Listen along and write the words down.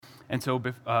And so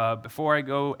before I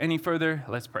go any further,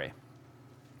 let's pray.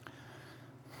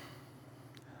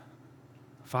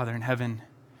 Father in heaven,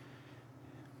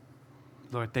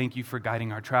 Lord, thank you for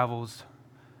guiding our travels,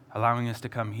 allowing us to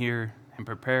come here and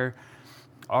prepare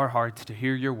our hearts to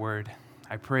hear your word.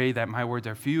 I pray that my words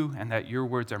are few and that your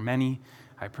words are many.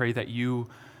 I pray that your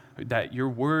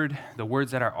word, the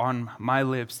words that are on my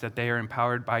lips, that they are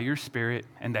empowered by your Spirit,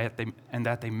 and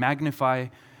that they magnify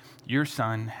your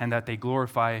Son, and that they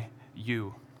glorify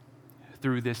you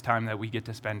through this time that we get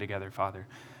to spend together, Father.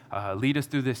 Lead us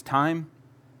through this time.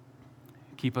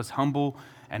 Keep us humble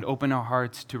and open our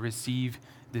hearts to receive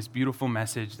this beautiful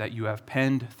message that you have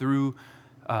penned through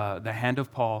the hand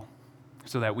of Paul,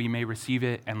 so that we may receive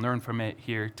it and learn from it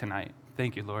here tonight.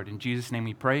 Thank you, Lord. In Jesus' name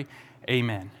we pray.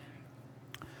 Amen.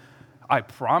 I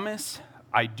promise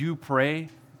I do pray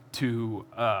to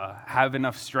have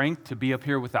enough strength to be up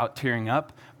here without tearing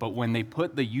up, but when they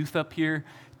put the youth up here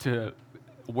to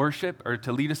worship or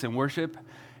to lead us in worship,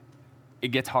 it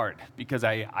gets hard because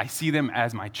I see them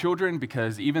as my children,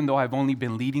 because even though I've only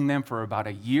been leading them for about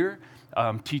a year,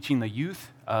 teaching the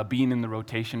youth, being in the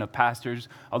rotation of pastors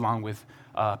along with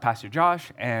Pastor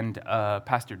Josh and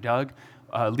Pastor Doug,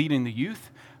 leading the youth,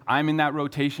 I'm in that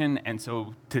rotation, and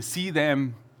so to see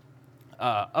them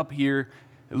up here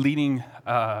leading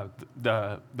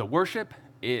the worship,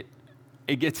 it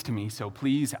gets to me. So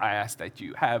please, I ask that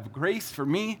you have grace for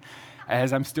me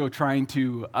as I'm still trying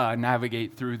to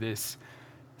navigate through these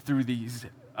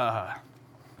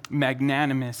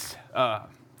magnanimous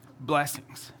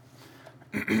blessings.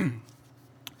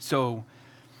 So,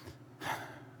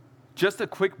 just a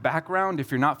quick background, if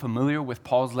you're not familiar with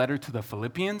Paul's letter to the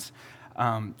Philippians,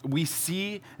 we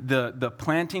see the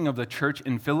planting of the church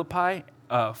in Philippi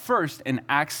first in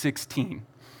Acts 16.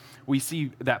 We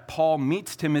see that Paul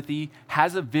meets Timothy,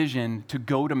 has a vision to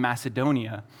go to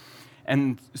Macedonia.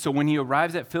 And so when he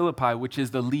arrives at Philippi, which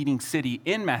is the leading city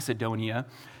in Macedonia,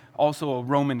 also a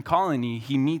Roman colony,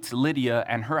 he meets Lydia,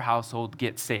 and her household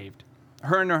gets saved.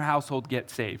 Her and her household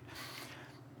get saved.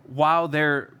 While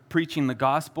they're preaching the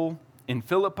gospel in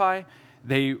Philippi,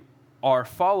 they are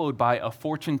followed by a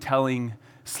fortune-telling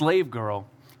slave girl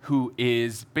who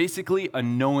is basically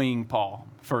annoying Paul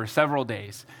for several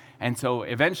days. And so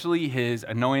eventually his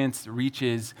annoyance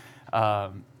reaches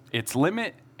its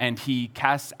limit, and he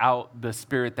casts out the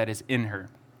spirit that is in her.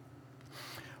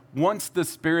 Once the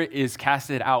spirit is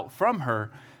casted out from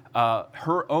her,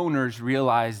 her owners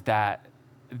realize that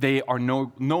they are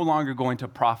no longer going to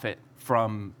profit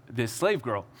from this slave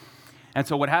girl. And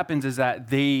so what happens is that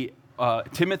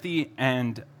Timothy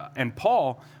and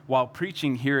Paul, while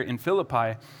preaching here in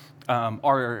Philippi,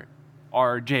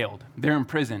 are jailed. They're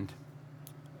imprisoned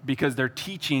because they're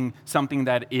teaching something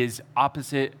that is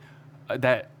opposite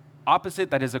that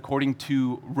is according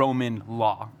to Roman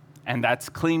law. And that's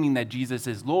claiming that Jesus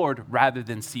is Lord rather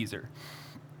than Caesar.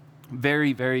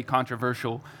 Very, very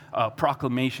controversial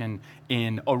proclamation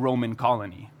in a Roman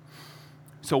colony.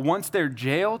 So once they're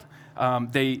jailed,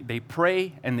 they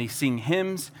pray and they sing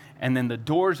hymns, and then the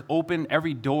doors open.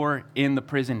 Every door in the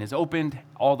prison is opened.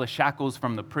 All the shackles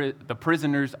from the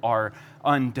prisoners are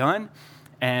undone,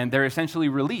 and they're essentially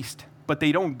released. But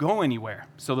they don't go anywhere.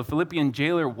 So the Philippian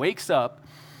jailer wakes up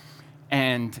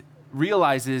and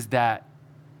realizes that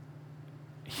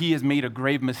he has made a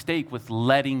grave mistake with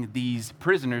letting these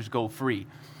prisoners go free.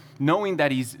 Knowing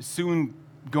that he's soon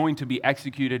going to be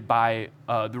executed by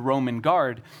the Roman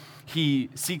guard, he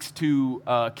seeks to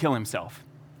kill himself.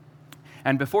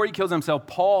 And before he kills himself,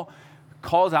 Paul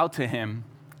calls out to him,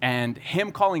 and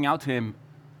him calling out to him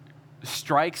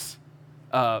strikes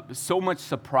so much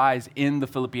surprise in the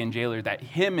Philippian jailer that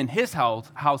him and his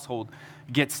household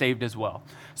get saved as well.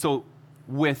 So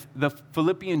with the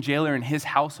Philippian jailer and his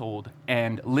household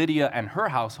and Lydia and her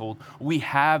household, we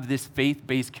have this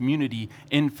faith-based community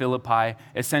in Philippi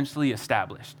essentially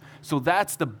established. So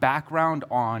that's the background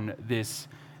on this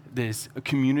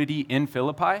community in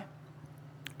Philippi.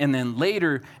 And then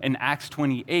later in Acts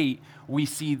 28, we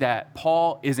see that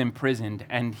Paul is imprisoned,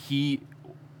 and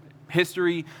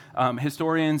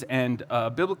historians and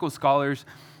biblical scholars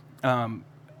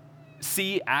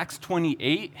see Acts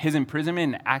 28, his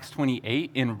imprisonment in Acts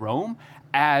 28 in Rome,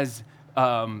 as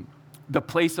the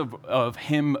place of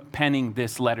him penning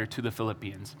this letter to the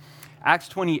Philippians. Acts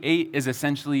 28 is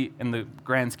essentially, in the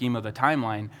grand scheme of the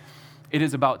timeline, it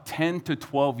is about 10 to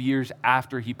 12 years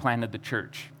after he planted the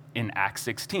church in Acts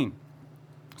 16.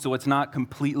 So it's not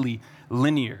completely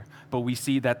linear, but we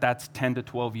see that that's 10 to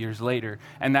 12 years later.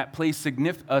 And that plays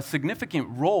a significant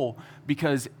role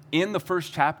because in the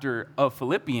first chapter of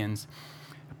Philippians,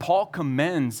 Paul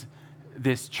commends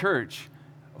this church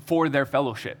for their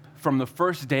fellowship, from the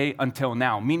first day until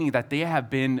now, meaning that they have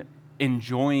been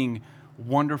enjoying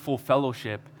wonderful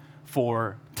fellowship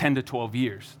for 10 to 12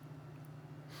 years.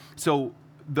 So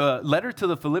the letter to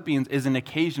the Philippians is an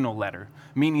occasional letter,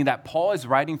 meaning that Paul is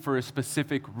writing for a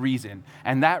specific reason,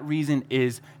 and that reason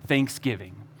is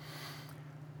thanksgiving.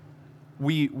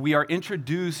 We are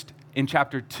introduced in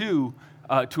chapter 2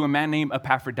 to a man named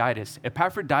Epaphroditus.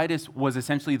 Epaphroditus was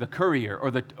essentially the courier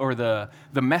or the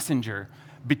messenger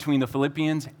between the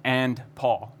Philippians and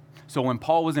Paul. So when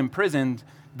Paul was imprisoned,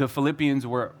 the Philippians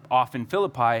were off in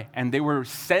Philippi, and they were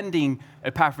sending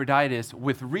Epaphroditus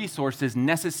with resources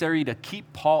necessary to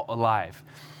keep Paul alive.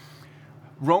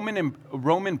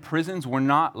 Roman prisons were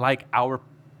not like our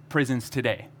prisons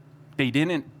today.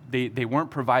 They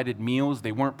weren't provided meals,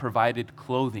 they weren't provided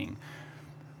clothing.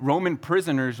 Roman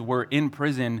prisoners were in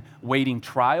prison waiting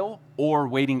trial or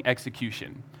waiting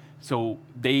execution. So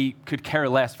they could care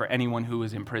less for anyone who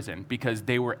was in prison because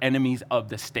they were enemies of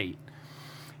the state.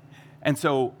 And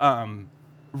so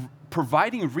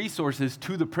providing resources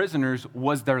to the prisoners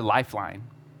was their lifeline.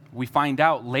 We find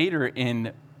out later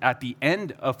at the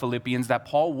end of Philippians that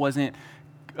Paul wasn't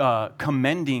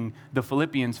commending the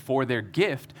Philippians for their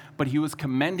gift, but he was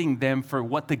commending them for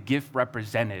what the gift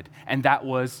represented, and that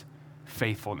was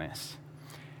faithfulness.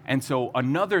 And so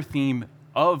another theme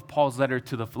of Paul's letter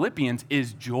to the Philippians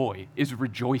is joy, is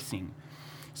rejoicing.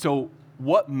 So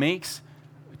what makes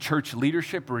church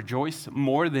leadership rejoice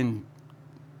more than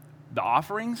the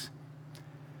offerings?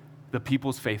 The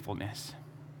people's faithfulness.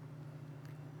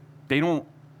 They don't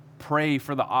pray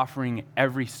for the offering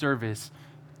every service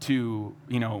to,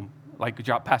 like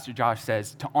Pastor Josh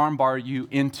says, to armbar you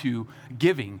into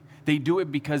giving. They do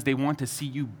it because they want to see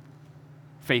you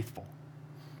faithful.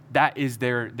 That is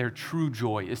their true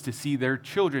joy, is to see their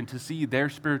children, to see their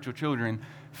spiritual children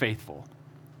faithful.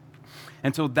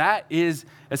 And so that is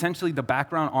essentially the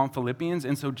background on Philippians.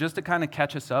 And so just to kind of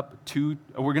catch us up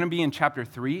we're going to be in chapter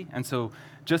 3. And so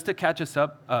just to catch us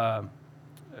up,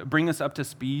 bring us up to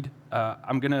speed,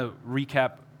 I'm going to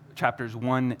recap chapters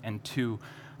 1 and 2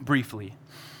 briefly.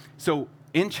 So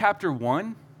in chapter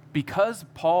 1, because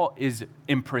Paul is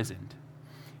imprisoned,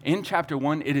 in chapter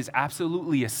 1, it is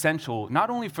absolutely essential,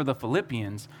 not only for the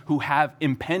Philippians who have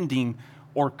impending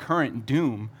or current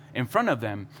doom in front of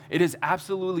them, it is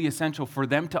absolutely essential for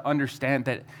them to understand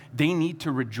that they need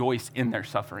to rejoice in their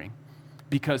suffering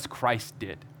because Christ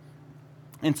did.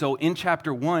 And so in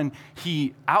chapter 1,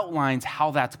 he outlines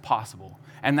how that's possible.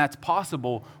 And that's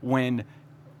possible when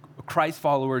Christ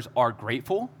followers are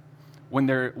grateful, when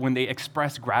they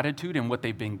express gratitude in what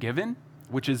they've been given,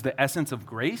 which is the essence of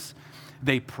grace.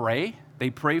 They pray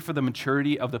for the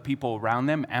maturity of the people around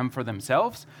them and for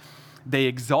themselves. They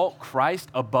exalt Christ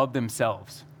above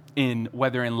themselves,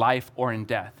 whether in life or in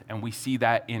death. And we see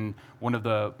that in one of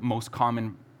the most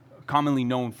commonly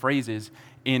known phrases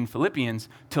in Philippians: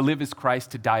 to live is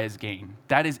Christ, to die is gain.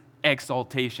 That is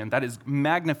exaltation. That is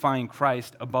magnifying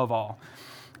Christ above all.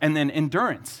 And then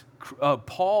endurance.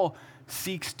 Paul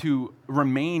seeks to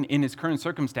remain in his current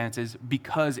circumstances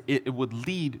because it would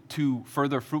lead to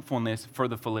further fruitfulness for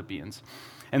the Philippians.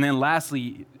 And then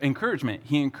lastly, encouragement.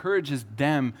 He encourages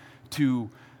them to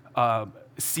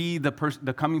see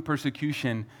the coming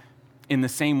persecution in the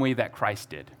same way that Christ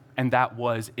did, and that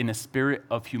was in a spirit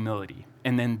of humility.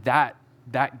 And then that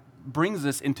brings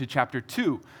us into chapter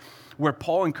 2, where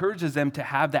Paul encourages them to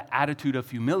have that attitude of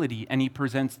humility, and he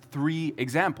presents 3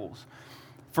 examples.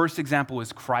 First example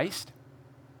is Christ,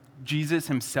 Jesus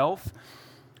himself,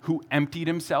 who emptied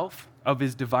himself of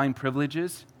his divine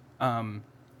privileges,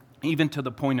 even to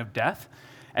the point of death.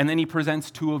 And then he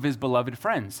presents 2 of his beloved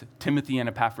friends, Timothy and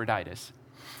Epaphroditus.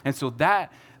 And so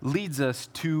that leads us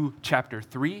to chapter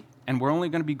 3, and we're only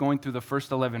going to be going through the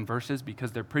first 11 verses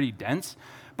because they're pretty dense.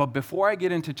 But before I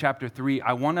get into chapter 3,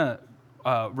 I want to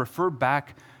refer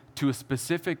back to a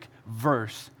specific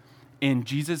verse in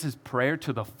Jesus' prayer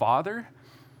to the Father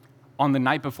on the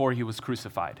night before he was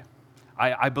crucified.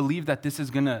 I believe that this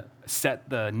is going to set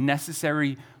the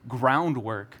necessary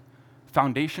groundwork,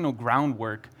 foundational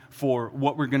groundwork for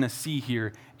what we're going to see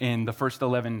here in the first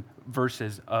 11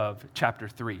 verses of chapter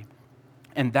 3.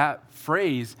 And that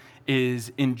phrase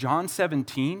is in John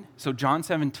 17. So John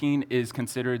 17 is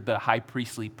considered the high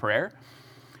priestly prayer,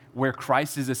 where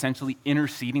Christ is essentially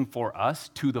interceding for us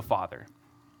to the Father.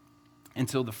 And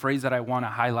so the phrase that I want to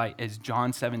highlight is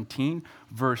John 17,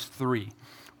 verse 3,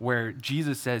 where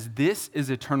Jesus says, "This is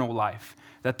eternal life,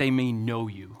 that they may know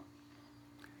you,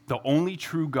 the only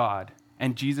true God,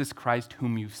 and Jesus Christ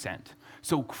whom you've sent."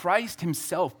 So Christ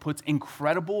himself puts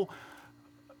incredible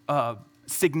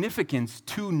significance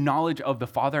to knowledge of the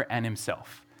Father and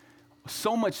himself,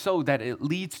 so much so that it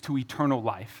leads to eternal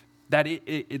life. that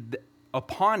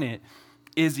upon it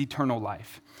is eternal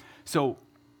life. So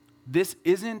this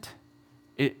isn't,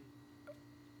 it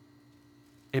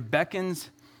beckons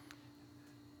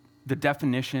the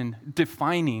definition,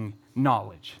 defining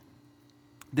knowledge.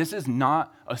 This is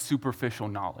not a superficial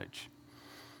knowledge.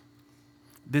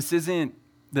 This isn't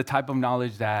the type of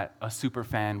knowledge that a super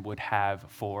fan would have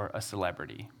for a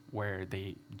celebrity, where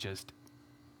they just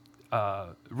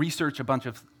research a bunch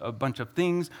of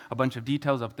things, a bunch of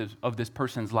details of this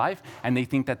person's life, and they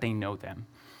think that they know them.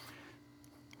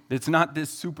 It's not this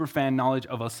super fan knowledge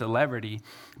of a celebrity,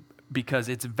 because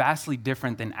it's vastly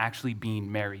different than actually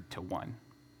being married to one.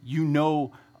 You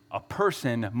know a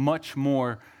person much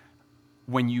more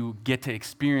when you get to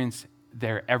experience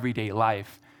their everyday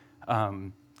life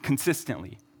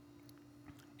consistently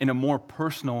in a more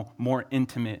personal, more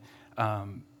intimate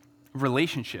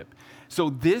relationship. So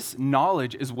this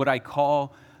knowledge is what I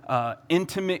call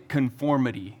intimate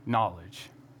conformity knowledge.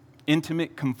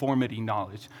 Intimate conformity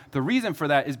knowledge. The reason for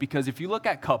that is because if you look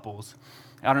at couples,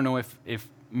 I don't know if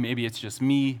maybe it's just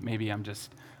me, maybe I'm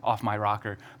just off my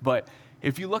rocker, but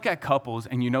if you look at couples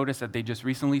and you notice that they just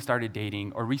recently started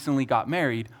dating or recently got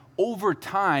married, over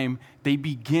time, they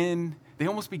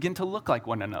almost begin to look like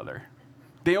one another.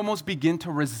 They almost begin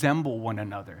to resemble one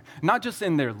another, not just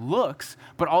in their looks,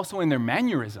 but also in their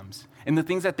mannerisms, in the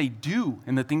things that they do,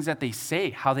 in the things that they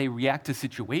say, how they react to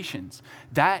situations.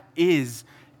 That is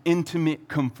intimate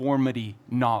conformity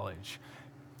knowledge.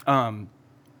 I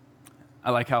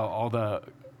like how all the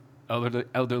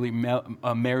elderly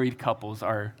married couples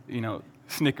are,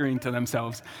 snickering to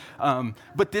themselves.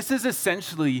 But this is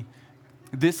essentially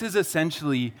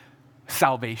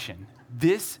salvation.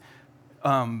 This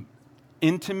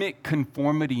intimate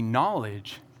conformity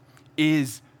knowledge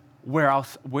is where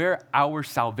our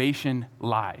salvation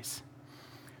lies.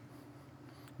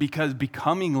 Because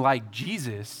becoming like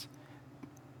Jesus,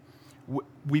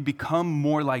 we become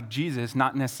more like Jesus,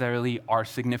 not necessarily our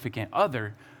significant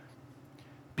other,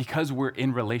 because we're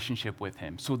in relationship with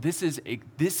him. So this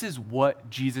is what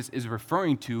Jesus is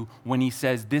referring to when he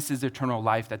says, this is eternal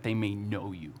life, that they may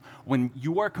know you. When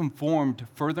you are conformed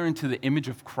further into the image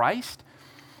of Christ,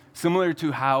 similar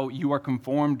to how you are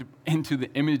conformed into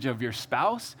the image of your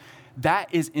spouse,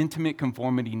 that is intimate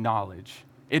conformity knowledge.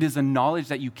 It is a knowledge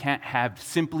that you can't have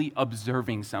simply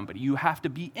observing somebody. You have to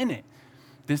be in it.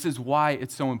 This is why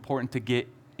it's so important to get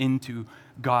into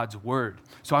God's word.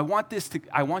 So I want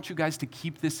you guys to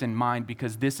keep this in mind,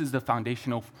 because this is the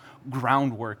foundational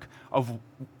groundwork of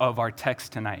our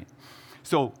text tonight.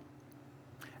 So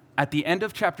at the end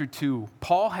of chapter 2,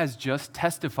 Paul has just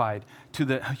testified to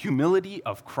the humility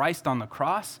of Christ on the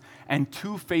cross and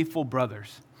two faithful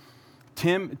brothers,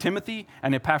 Timothy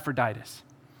and Epaphroditus.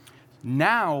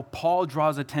 Now, Paul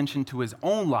draws attention to his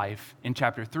own life in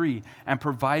chapter 3 and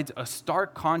provides a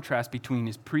stark contrast between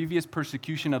his previous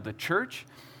persecution of the church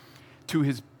to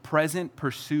his present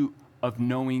pursuit of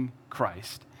knowing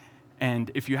Christ. And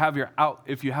if you have an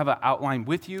outline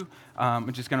with you,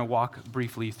 I'm just going to walk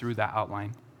briefly through that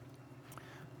outline.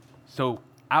 So,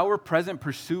 our present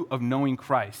pursuit of knowing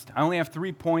Christ. I only have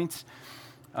 3 points.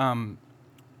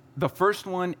 The first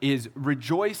one is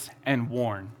rejoice and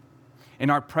warn. In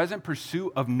our present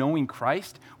pursuit of knowing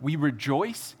Christ, we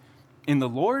rejoice in the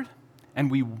Lord,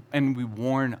 and we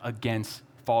warn against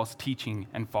false teaching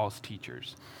and false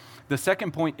teachers. The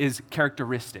second point is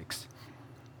characteristics.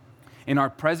 In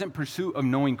our present pursuit of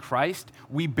knowing Christ,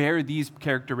 we bear these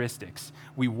characteristics.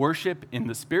 We worship in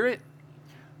the Spirit,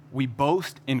 we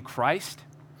boast in Christ,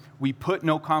 we put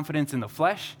no confidence in the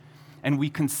flesh, and we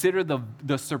consider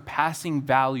the surpassing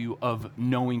value of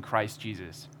knowing Christ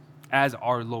Jesus as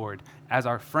our Lord, as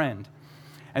our friend.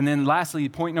 And then lastly,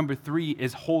 point number 3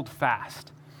 is hold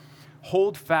fast.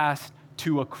 Hold fast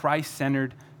to a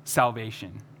Christ-centered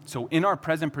salvation. So in our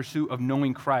present pursuit of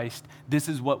knowing Christ, this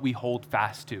is what we hold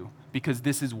fast to, because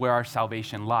this is where our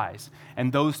salvation lies.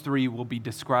 And those 3 will be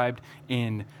described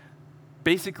in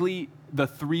basically the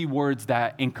 3 words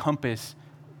that encompass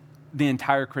the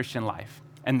entire Christian life.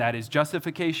 And that is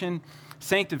justification,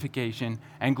 sanctification,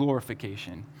 and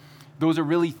glorification. Those are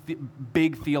really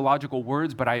big theological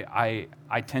words, but I'm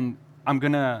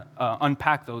going to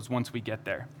unpack those once we get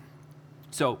there.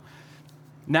 So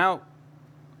now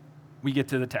we get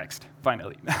to the text,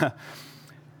 finally.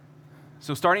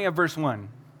 So starting at verse 1,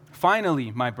 finally,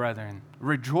 my brethren,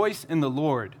 rejoice in the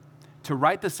Lord. To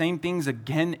write the same things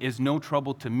again is no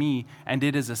trouble to me, and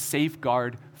it is a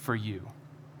safeguard for you.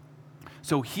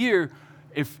 So here,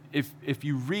 if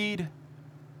you read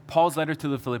Paul's letter to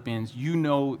the Philippians,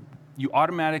 you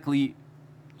automatically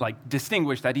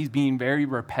distinguish that he's being very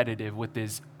repetitive with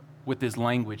his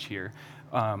language here.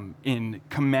 in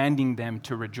commanding them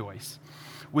to rejoice.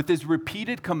 With his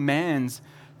repeated commands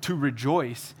to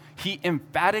rejoice, he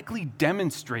emphatically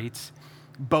demonstrates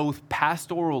both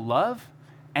pastoral love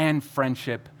and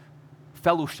friendship,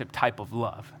 fellowship type of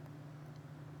love.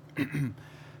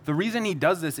 The reason he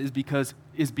does this is because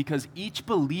each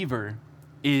believer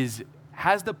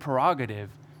has the prerogative,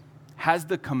 has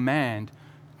the command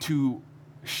to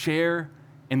share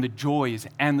in the joys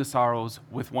and the sorrows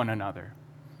with one another,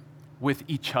 with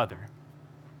each other.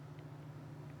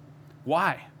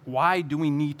 Why? Why do we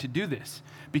need to do this?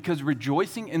 Because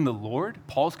rejoicing in the Lord,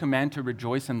 Paul's command to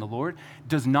rejoice in the Lord,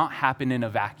 does not happen in a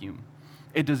vacuum.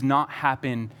 It does not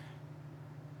happen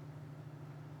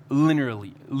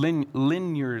linearly,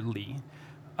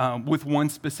 with one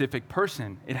specific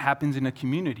person. It happens in a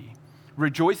community.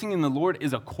 Rejoicing in the Lord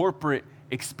is a corporate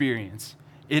experience.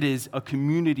 It is a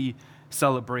community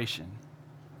celebration.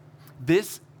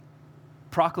 This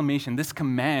proclamation, this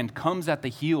command comes at the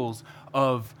heels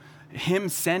of him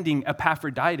sending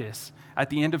Epaphroditus at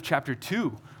the end of chapter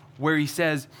 2, where he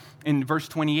says in verse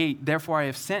 28, "Therefore I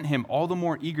have sent him all the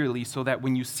more eagerly, so that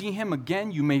when you see him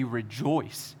again, you may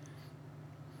rejoice."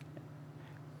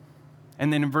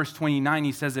 And then in verse 29,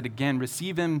 he says it again,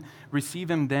 receive him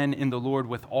then in the Lord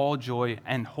with all joy,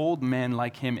 and hold men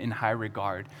like him in high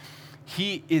regard."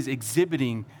 He is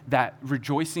exhibiting that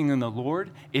rejoicing in the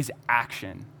Lord is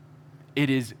action. It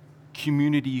is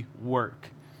community work.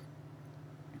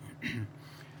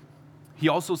 He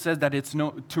also says that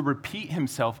to repeat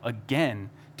himself again,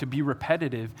 to be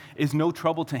repetitive, is no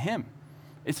trouble to him.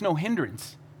 It's no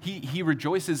hindrance. He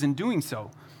rejoices in doing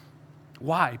so.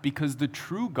 Why? Because the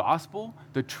true gospel,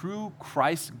 the true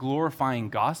Christ-glorifying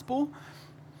gospel,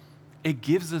 it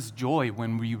gives us joy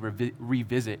when we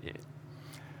revisit it.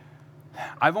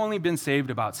 I've only been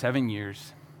saved about 7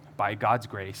 years by God's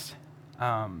grace,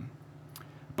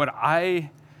 but I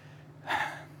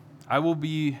will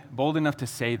be bold enough to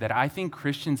say that I think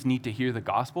Christians need to hear the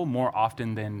gospel more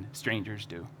often than strangers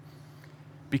do.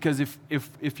 Because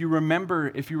if you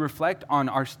reflect on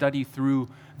our study through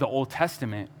the Old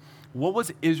Testament, what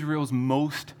was Israel's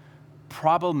most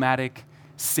problematic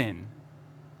sin?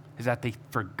 Is that they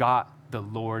forgot the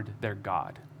Lord their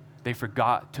God. They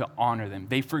forgot to honor them.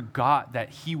 They forgot that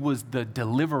he was the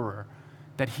deliverer,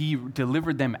 that he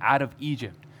delivered them out of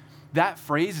Egypt. That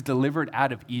phrase, delivered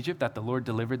out of Egypt, that the Lord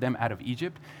delivered them out of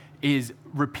Egypt, is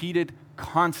repeated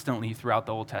constantly throughout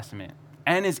the Old Testament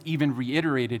and is even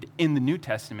reiterated in the New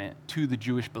Testament to the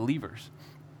Jewish believers.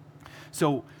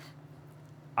 So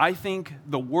I think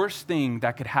the worst thing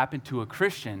that could happen to a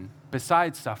Christian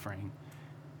besides suffering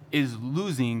is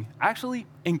losing, actually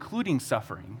including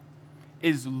suffering,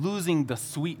 is losing the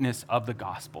sweetness of the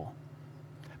gospel.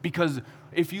 Because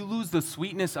if you lose the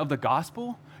sweetness of the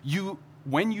gospel,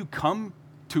 when you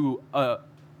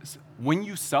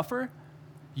suffer,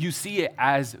 you see it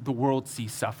as the world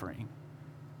sees suffering,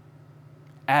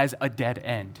 as a dead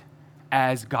end,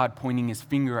 as God pointing his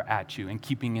finger at you and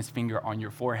keeping his finger on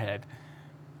your forehead.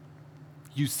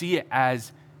 You see it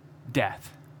as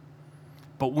death.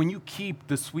 But when you keep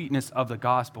the sweetness of the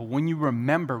gospel, when you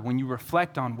remember, when you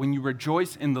reflect on, when you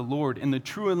rejoice in the Lord, in the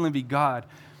true and living God,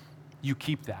 you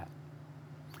keep that.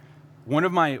 One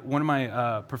of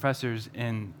my professors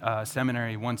in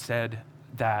seminary once said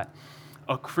that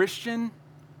a Christian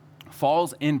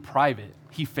falls in private.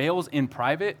 He fails in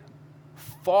private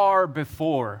far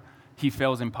before he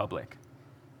fails in public.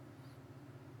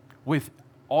 With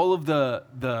all of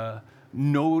the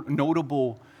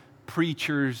notable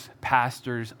preachers,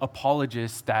 pastors,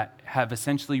 apologists that have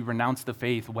essentially renounced the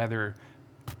faith, whether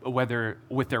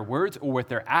with their words or with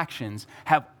their actions,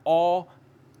 have all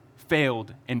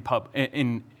failed in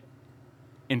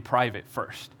private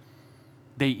first.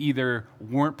 They either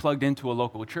weren't plugged into a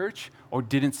local church or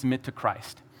didn't submit to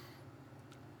Christ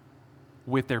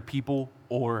with their people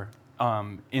or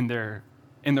in their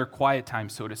quiet time,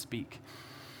 so to speak.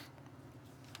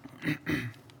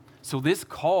 So this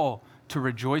call to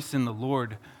rejoice in the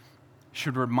Lord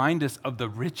should remind us of the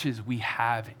riches we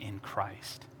have in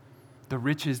Christ, the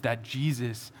riches that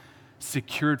Jesus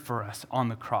secured for us on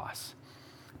the cross.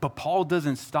 But Paul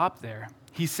doesn't stop there.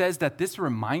 He says that this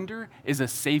reminder is a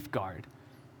safeguard.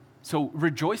 So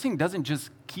rejoicing doesn't just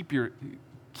keep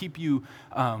you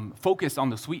focused on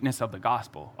the sweetness of the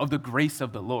gospel, of the grace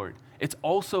of the Lord. It's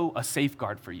also a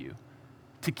safeguard for you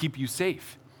to keep you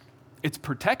safe. It's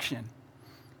protection.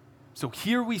 So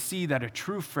here we see that a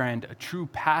true friend, a true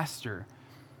pastor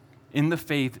in the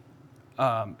faith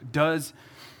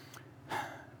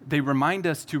they remind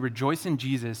us to rejoice in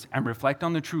Jesus and reflect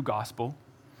on the true gospel.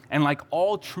 and like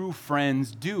all true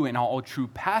friends do, and all true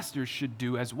pastors should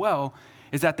do as well,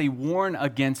 is that they warn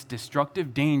against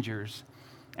destructive dangers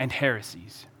and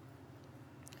heresies.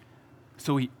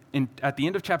 So at the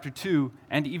end of chapter 2,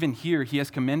 and even here, he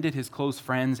has commended his close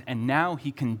friends, and now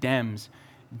he condemns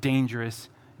dangerous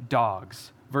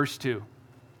dogs. Verse 2.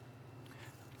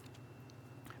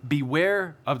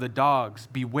 Beware of the dogs,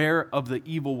 beware of the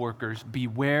evil workers,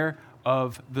 beware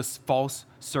of the false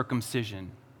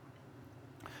circumcision.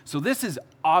 So this is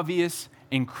obvious,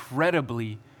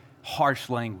 incredibly harsh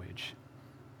language.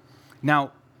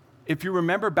 Now, if you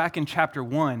remember back in chapter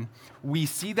 1, we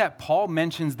see that Paul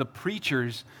mentions the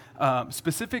preachers,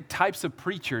 specific types of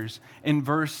preachers in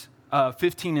verse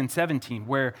 15 and 17,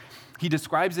 where he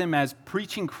describes them as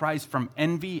preaching Christ from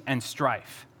envy and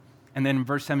strife. And then in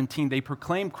verse 17, they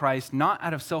proclaim Christ not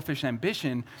out of selfish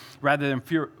ambition, rather than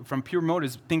from pure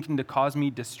motives, thinking to cause me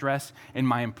distress in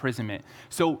my imprisonment.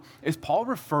 So is Paul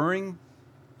referring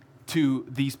to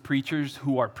these preachers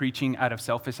who are preaching out of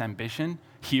selfish ambition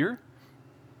here?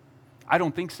 I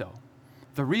don't think so.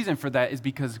 The reason for that is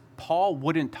because Paul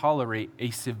wouldn't tolerate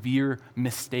a severe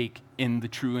mistake in the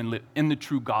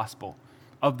true gospel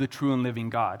of the true and living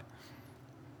God.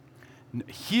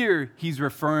 Here, he's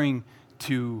referring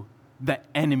to the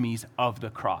enemies of the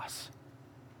cross.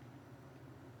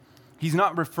 He's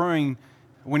not referring,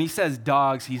 when he says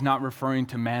dogs, he's not referring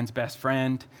to man's best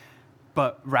friend,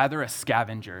 but rather a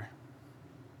scavenger,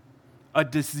 a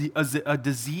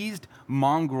diseased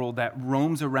mongrel that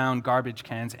roams around garbage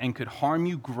cans and could harm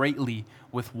you greatly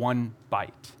with one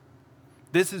bite.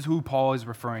 This is who Paul is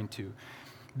referring to.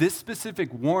 This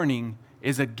specific warning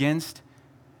is against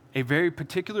a very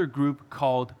particular group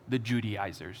called the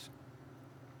Judaizers.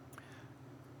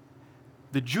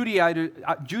 The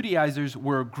Judaizers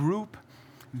were a group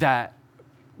that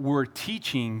were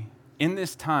teaching in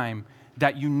this time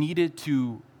that you needed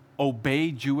to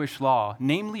obey Jewish law,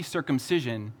 namely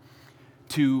circumcision,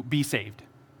 to be saved,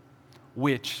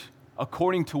 which,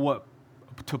 according to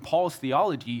Paul's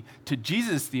theology, to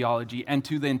Jesus' theology, and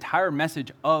to the entire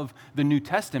message of the New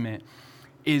Testament,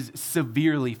 is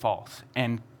severely false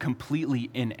and completely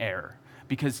in error,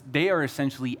 because they are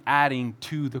essentially adding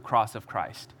to the cross of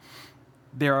Christ.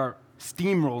 They are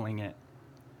steamrolling it.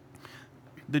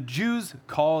 The Jews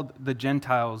called the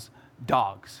Gentiles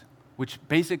dogs, which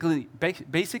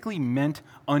basically meant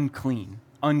unclean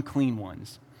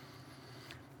ones.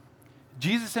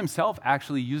 Jesus himself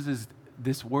actually uses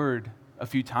this word a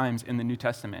few times in the New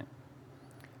Testament.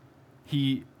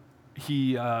 He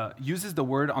uses the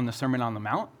word on the Sermon on the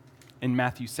Mount in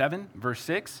Matthew 7, verse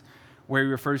 6, where he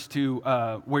refers to,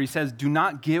 where he says, "Do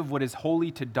not give what is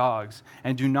holy to dogs,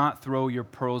 and do not throw your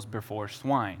pearls before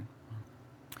swine."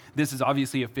 This is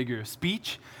obviously a figure of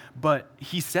speech, but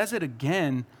he says it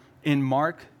again in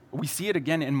Mark. We see it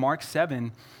again in Mark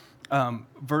 7,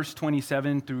 verse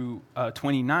 27 through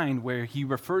 29, where he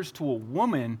refers to a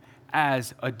woman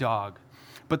as a dog.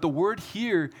 But the word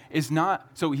here is not,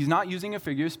 so he's not using a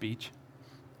figure of speech.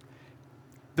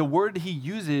 The word he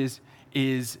uses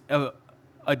is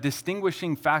a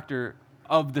distinguishing factor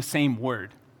of the same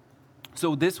word.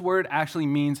 So this word actually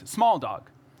means small dog.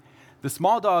 The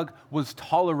small dog was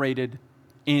tolerated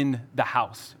in the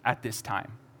house at this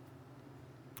time.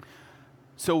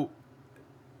 So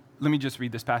let me just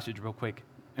read this passage real quick.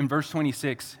 In verse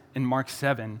 26 in Mark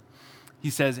 7, he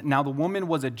says, "Now the woman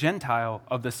was a Gentile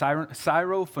of the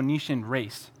Syro-Phoenician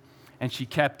race, and she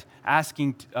kept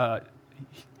asking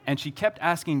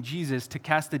Jesus to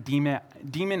cast the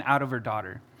demon out of her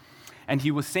daughter. And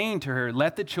he was saying to her,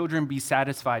 'Let the children be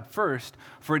satisfied first,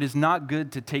 for it is not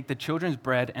good to take the children's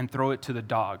bread and throw it to the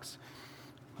dogs,'"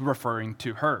 referring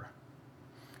to her.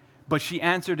 But she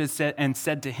answered and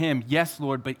said to him, "Yes,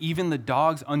 Lord, but even the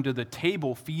dogs under the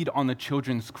table feed on the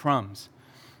children's crumbs."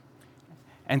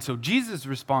 And so Jesus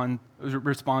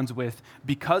responds with,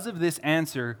 "Because of this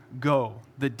answer, go.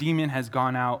 The demon has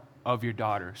gone out of your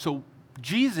daughter." So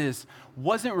Jesus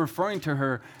wasn't referring to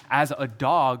her as a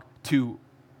dog to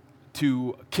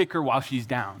kick her while she's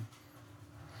down.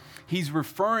 He's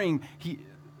referring,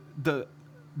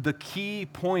 the key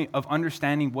point of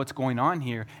understanding what's going on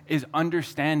here is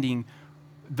understanding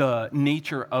the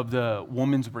nature of the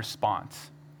woman's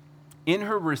response. In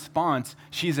her response,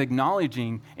 she's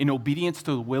acknowledging, in obedience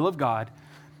to the will of God,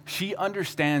 she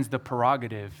understands the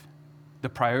prerogative, the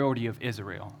priority of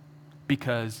Israel,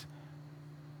 because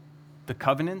the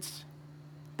covenants,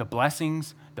 the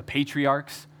blessings, the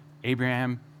patriarchs,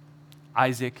 Abraham,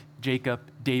 Isaac, Jacob,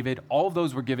 David, all of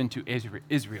those were given to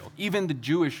Israel. Even the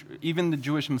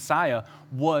Jewish Messiah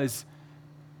was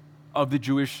of the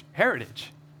Jewish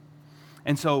heritage.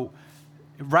 And so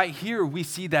right here we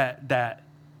see that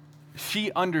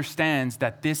she understands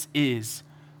that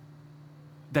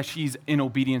that she's in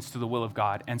obedience to the will of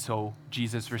God. And so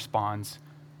Jesus responds,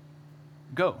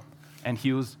 go, and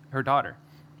heals her daughter.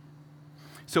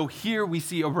 So here we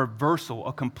see a reversal,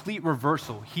 a complete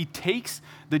reversal. He takes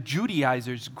the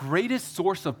Judaizers' greatest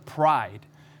source of pride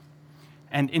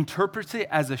and interprets it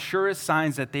as the surest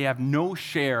signs that they have no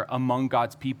share among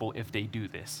God's people if they do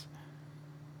this.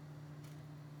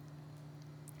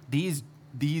 These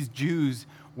Jews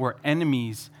were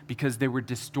enemies because they were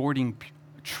distorting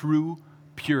true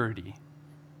purity.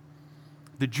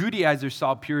 The Judaizers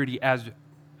saw purity as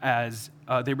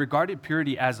they regarded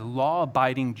purity as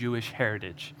law-abiding Jewish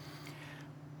heritage.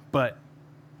 But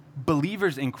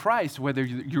believers in Christ, whether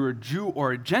you're a Jew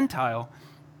or a Gentile,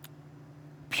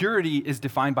 purity is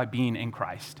defined by being in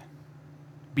Christ,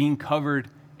 being covered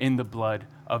in the blood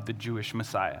of the Jewish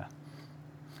Messiah.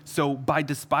 So by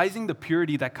despising the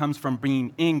purity that comes from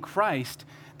being in Christ,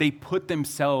 they put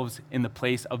themselves in the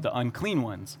place of the unclean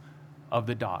ones, of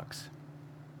the dogs.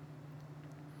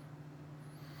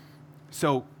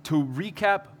 So to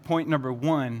recap point number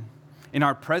 1, in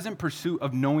our present pursuit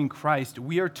of knowing Christ,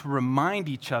 we are to remind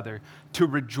each other to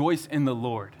rejoice in the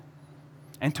Lord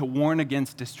and to warn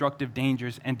against destructive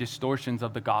dangers and distortions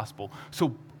of the gospel.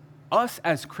 So us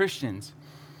as Christians,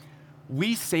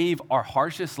 we save our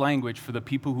harshest language for the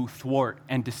people who thwart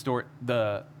and distort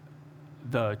the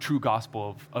true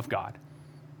gospel of God.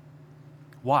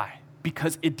 Why?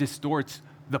 Because it distorts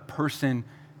the person,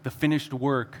 the finished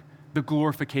work, the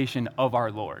glorification of our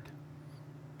Lord.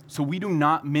 So we do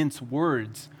not mince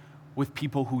words with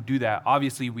people who do that.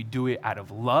 Obviously, we do it out of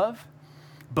love,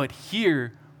 but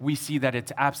here we see that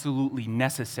it's absolutely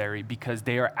necessary because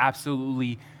they are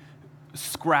absolutely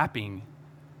scrapping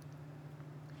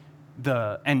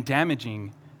and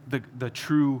damaging the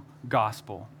true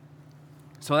gospel.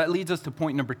 So that leads us to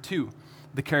point number 2,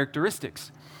 the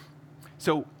characteristics.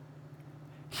 So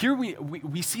here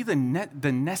we see the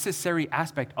necessary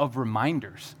aspect of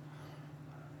reminders,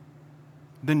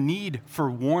 the need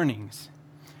for warnings.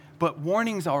 But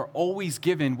warnings are always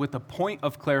given with a point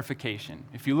of clarification.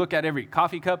 If you look at every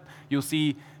coffee cup, you'll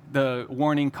see the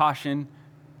warning, caution,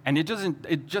 and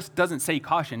it just doesn't say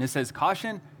caution. It says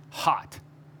caution, hot.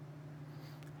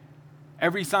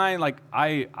 Every sign, like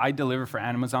I deliver for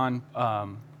Amazon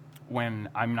when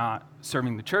I'm not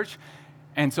serving the church,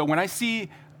 and so when I see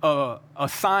a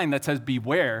sign that says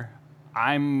beware,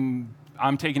 I'm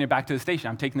taking it back to the station.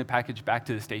 I'm taking the package back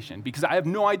to the station because I have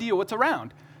no idea what's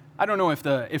around. I don't know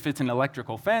if it's an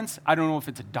electrical fence. I don't know if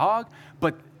it's a dog,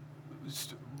 but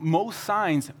most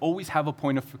signs always have a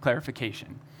point of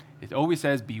clarification. It always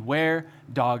says, beware,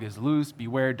 dog is loose.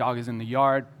 Beware, dog is in the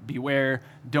yard. Beware,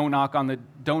 don't knock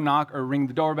or ring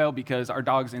the doorbell because our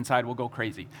dogs inside will go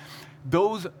crazy.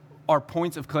 Those are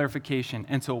points of clarification.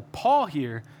 And so Paul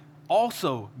here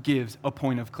also gives a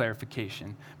point of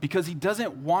clarification because he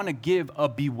doesn't want to give a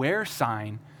beware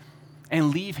sign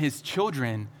and leave his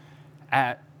children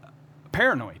at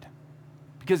paranoid,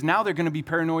 because now they're going to be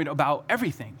paranoid about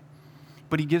everything.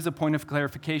 But he gives a point of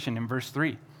clarification in verse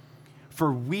 3.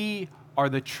 For we are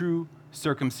the true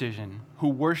circumcision who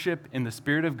worship in the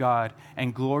Spirit of God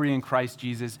and glory in Christ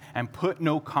Jesus and put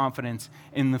no confidence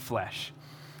in the flesh.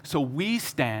 So we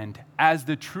stand as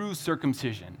the true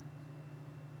circumcision,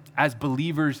 as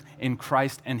believers in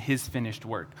Christ and his finished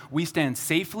work. We stand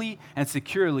safely and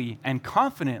securely and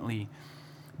confidently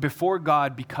before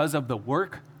God because of the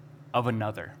work of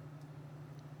another.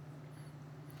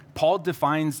 Paul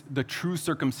defines the true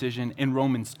circumcision in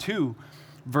Romans 2,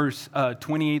 verse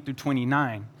 28 through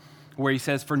 29, where he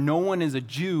says, for no one is a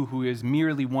Jew who is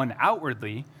merely one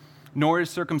outwardly, nor is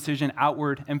circumcision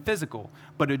outward and physical,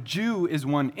 but a Jew is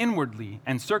one inwardly,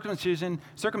 and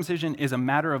circumcision is a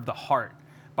matter of the heart,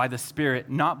 by the Spirit,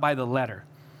 not by the letter.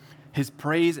 His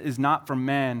praise is not from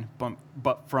man,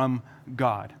 but from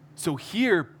God. So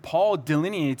here, Paul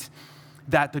delineates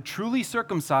that the truly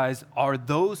circumcised are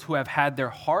those who have had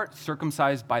their heart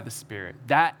circumcised by the Spirit.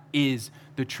 That is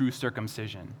the true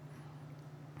circumcision.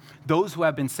 Those who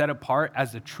have been set apart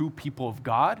as the true people of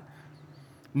God,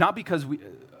 not because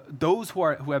those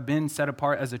who have been set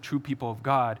apart as a true people of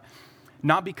God,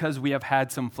 not because we have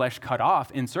had some flesh cut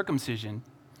off in circumcision,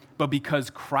 but because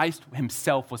Christ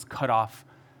himself was cut off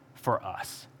for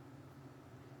us.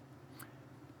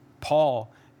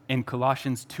 Paul, in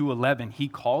Colossians 2:11, he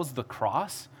calls the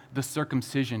cross the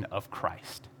circumcision of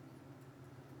Christ.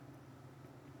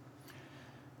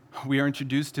 We are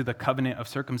introduced to the covenant of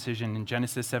circumcision in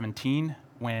Genesis 17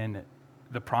 when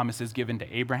the promise is given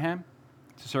to Abraham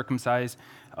to circumcise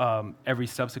every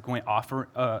subsequent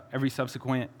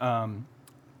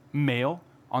male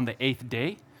on the 8th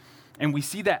day. And we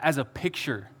see that as a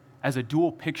picture, as a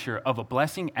dual picture of a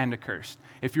blessing and a curse.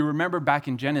 If you remember back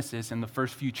in Genesis, in the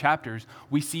first few chapters,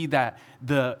 we see that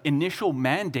the initial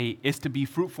mandate is to be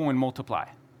fruitful and multiply.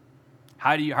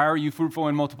 How are you fruitful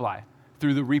and multiply?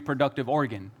 Through the reproductive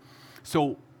organ.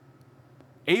 So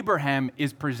Abraham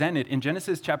is presented, in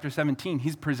Genesis chapter 17,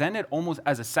 he's presented almost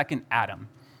as a second Adam.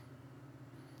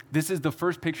 This is the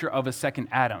first picture of a second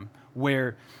Adam,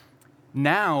 where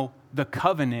now the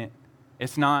covenant,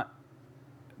 it's not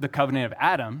the covenant of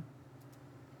Adam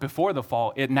before the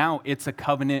fall, it's a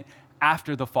covenant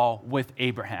after the fall with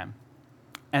Abraham.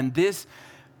 And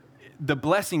the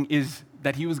blessing is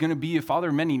that he was going to be a father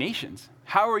of many nations.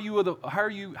 How do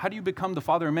you become the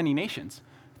father of many nations?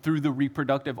 Through the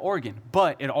reproductive organ.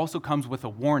 But it also comes with a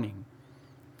warning.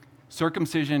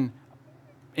 Circumcision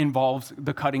involves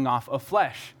the cutting off of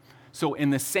flesh. So in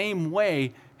the same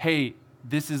way, hey,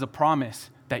 this is a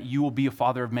promise that you will be a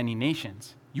father of many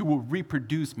nations. You will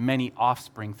reproduce many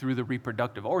offspring through the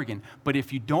reproductive organ. But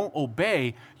if you don't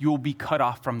obey, you will be cut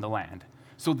off from the land.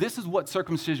 So this is what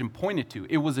circumcision pointed to.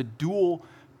 It was a dual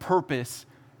purpose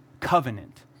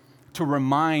covenant to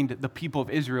remind the people of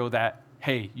Israel that,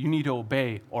 hey, you need to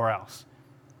obey or else.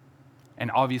 And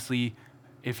obviously,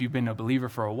 if you've been a believer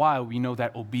for a while, we know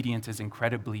that obedience is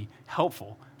incredibly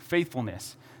helpful.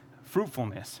 Faithfulness,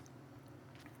 fruitfulness.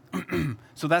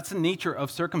 So that's the nature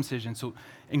of circumcision. So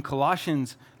in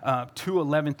Colossians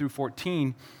 2:11 through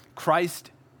 14,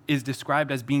 Christ is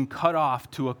described as being cut off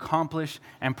to accomplish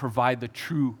and provide the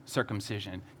true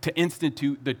circumcision, to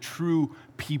institute the true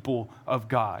people of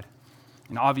God.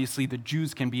 And obviously the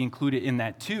Jews can be included in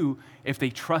that too if they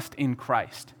trust in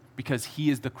Christ, because he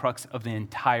is the crux of the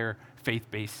entire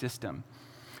faith-based system.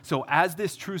 So as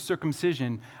this true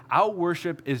circumcision, our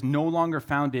worship is no longer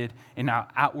founded in our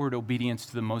outward obedience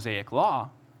to the Mosaic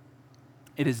law.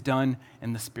 It is done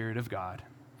in the Spirit of God.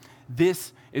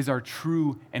 This is our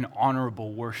true and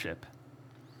honorable worship.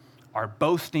 Our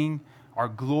boasting, our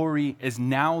glory is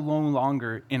now no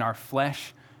longer in our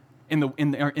flesh,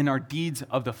 in our deeds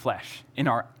of the flesh, in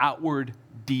our outward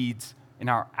deeds, in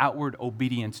our outward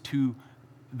obedience to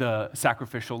the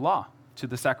sacrificial law, to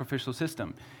the sacrificial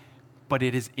system. But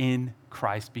it is in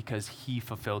Christ because he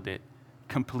fulfilled it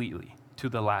completely to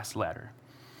the last letter.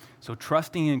 So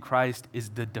trusting in Christ is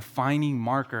the defining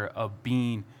marker of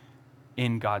being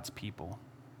in God's people.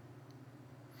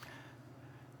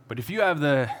 But if you have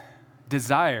the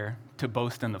desire to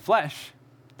boast in the flesh,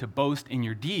 to boast in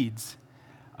your deeds,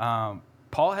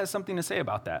 Paul has something to say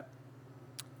about that.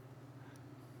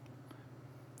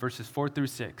 Verses 4 through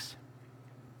 6.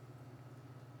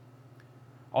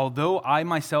 Although I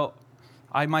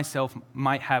myself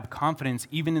might have confidence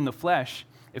even in the flesh,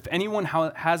 if anyone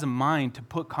has a mind to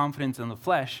put confidence in the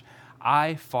flesh,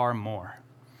 I far more.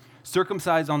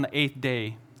 Circumcised on the 8th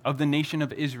day, of the nation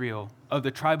of Israel, of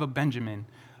the tribe of Benjamin,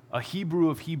 a Hebrew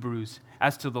of Hebrews,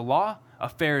 as to the law, a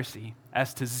Pharisee,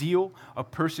 as to zeal, a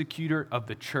persecutor of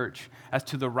the church, as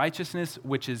to the righteousness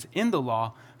which is in the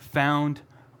law, found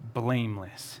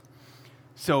blameless.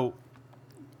 So,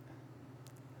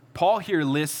 Paul here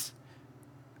lists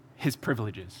his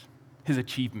privileges, his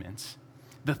achievements,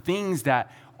 the things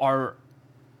that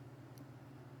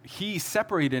he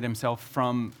separated himself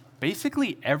from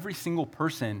basically every single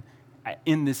person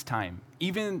in this time,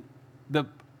 even the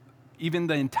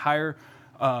entire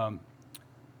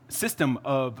system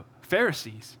of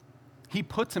Pharisees. He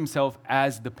puts himself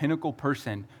as the pinnacle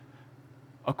person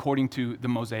according to the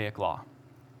Mosaic law.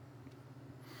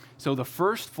 So the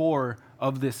first four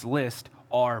of this list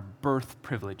are birth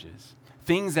privileges,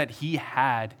 things that he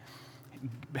had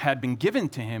been given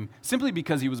to him simply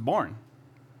because he was born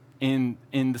in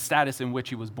the status in which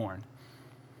he was born.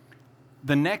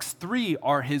 The next three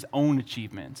are his own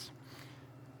achievements.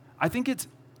 I think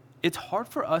it's hard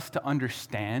for us to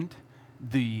understand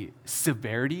the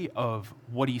severity of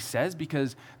what he says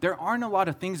because there aren't a lot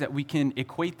of things that we can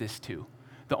equate this to.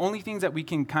 The only things that we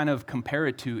can kind of compare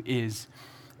it to is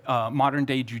modern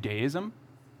day Judaism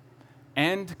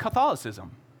and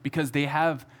Catholicism, because they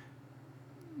have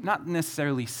not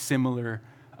necessarily similar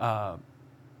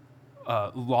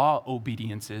law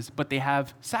obediences, but they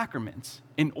have sacraments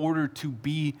in order to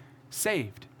be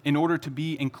saved, in order to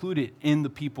be included in the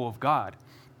people of God.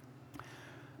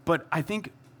 But I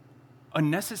think a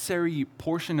necessary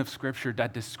portion of Scripture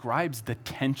that describes the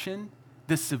tension,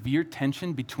 the severe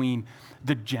tension between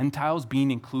the Gentiles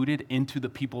being included into the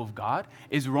people of God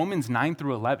is Romans 9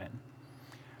 through 11.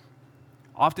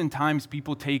 Oftentimes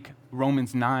people take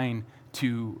Romans 9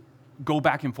 to go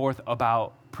back and forth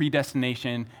about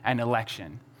predestination and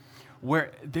election,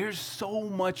 where there's so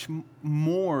much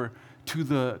more to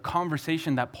the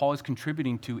conversation that Paul is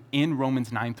contributing to in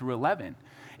Romans 9 through 11.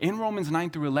 In Romans 9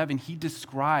 through 11, he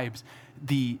describes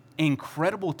the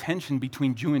incredible tension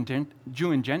between Jew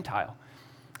and Gentile.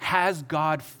 Has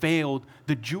God failed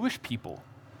the Jewish people?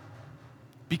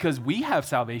 Because we have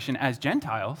salvation as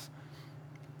Gentiles.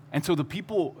 And so the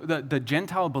people, the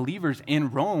Gentile believers in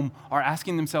Rome are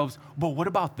asking themselves, well, what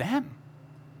about them?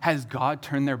 Has God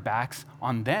turned their backs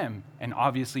on them? And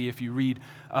obviously, if you read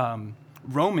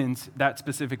Romans, that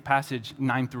specific passage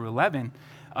 9 through 11,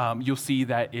 you'll see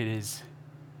that it is,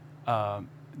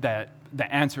 that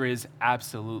the answer is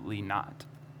absolutely not.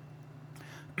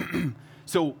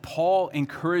 So Paul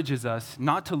encourages us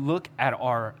not to look at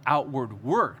our outward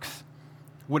works,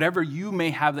 whatever you may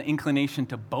have the inclination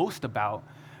to boast about,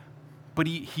 but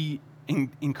he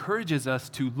encourages us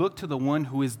to look to the one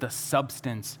who is the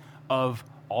substance of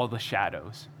all the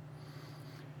shadows.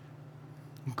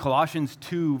 In Colossians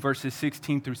 2, verses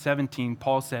 16 through 17,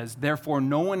 Paul says, "Therefore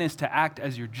no one is to act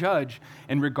as your judge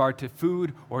in regard to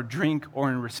food or drink or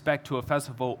in respect to a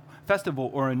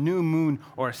festival or a new moon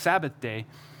or a Sabbath day,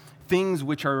 things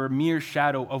which are a mere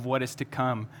shadow of what is to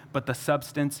come, but the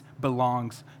substance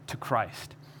belongs to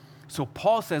Christ." So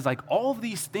Paul says, like, all of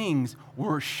these things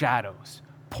were shadows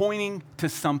pointing to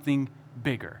something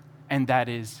bigger, and that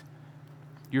is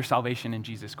your salvation in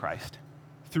Jesus Christ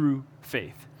through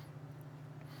faith.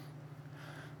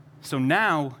 So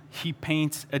now he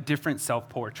paints a different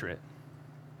self-portrait.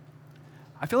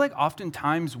 I feel like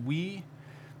oftentimes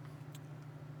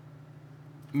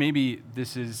maybe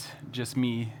this is just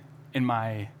me in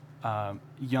my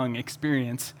young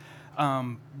experience,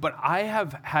 but I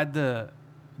have had the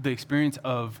experience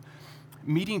of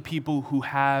meeting people who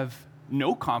have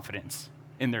no confidence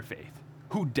in their faith,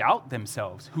 who doubt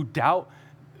themselves, who doubt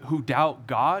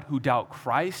God, who doubt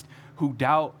Christ, who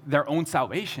doubt their own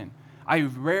salvation. I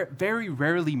very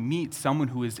rarely meet someone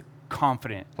who is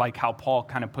confident, like how Paul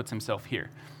kind of puts himself here.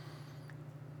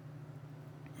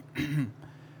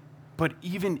 But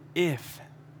even if,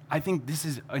 I think this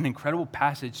is an incredible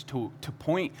passage to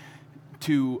point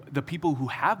to the people who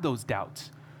have those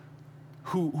doubts,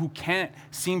 who can't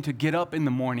seem to get up in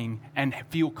the morning and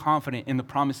feel confident in the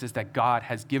promises that God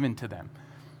has given to them.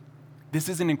 This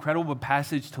is an incredible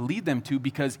passage to lead them to,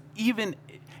 because even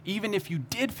if you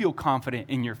did feel confident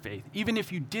in your faith, even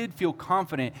if you did feel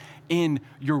confident in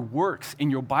your works,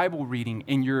 in your Bible reading,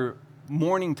 in your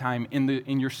morning time,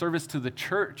 in your service to the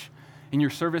church, in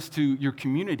your service to your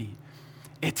community,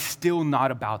 it's still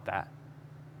not about that.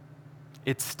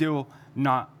 It's still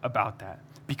not about that.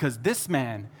 Because this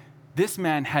man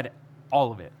had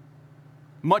all of it.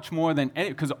 Much more than any,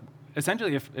 because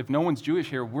essentially if no one's Jewish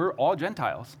here, we're all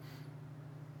Gentiles.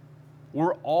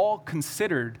 We're all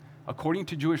considered, according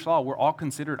to Jewish law, we're all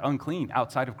considered unclean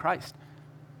outside of Christ.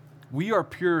 We are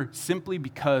pure simply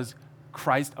because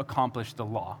Christ accomplished the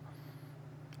law.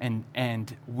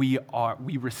 And we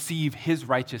receive his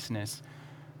righteousness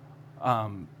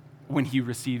when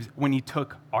he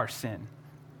took our sin.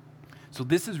 So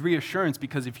this is reassurance,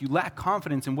 because if you lack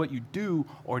confidence in what you do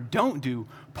or don't do,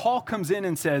 Paul comes in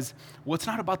and says, well, it's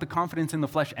not about the confidence in the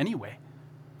flesh anyway.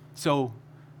 So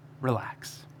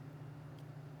relax.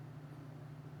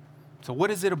 So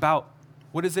what is it about?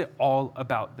 What is it all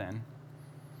about then?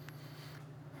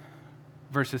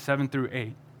 Verses 7 through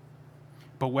 8.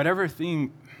 But whatever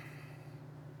things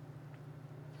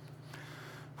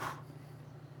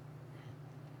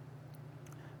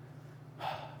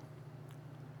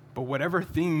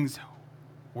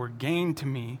were gained to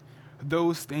me,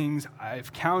 those things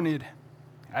I've counted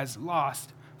as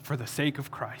lost for the sake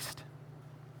of Christ.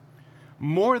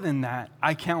 More than that,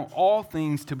 I count all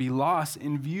things to be lost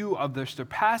in view of the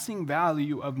surpassing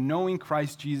value of knowing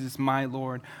Christ Jesus my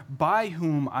Lord, by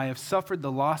whom I have suffered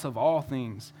the loss of all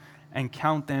things, and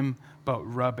count them but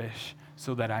rubbish,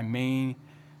 so that I may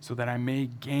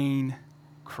gain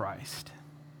Christ.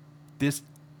 This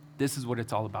is what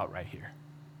it's all about right here.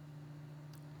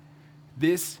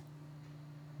 This,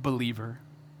 believer,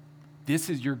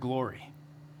 this is your glory.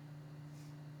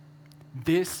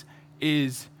 This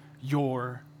is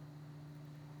your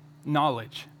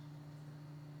knowledge.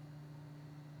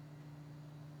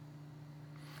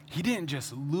 He didn't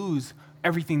just lose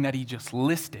everything that he just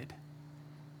listed.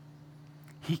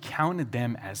 He counted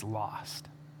them as lost.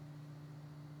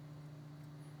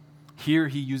 Here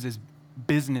he uses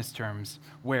business terms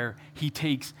where he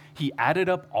added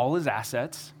up all his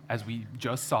assets, as we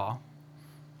just saw,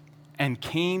 and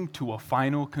came to a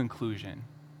final conclusion.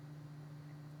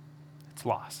 It's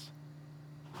loss.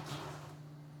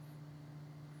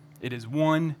 It is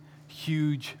one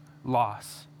huge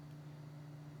loss.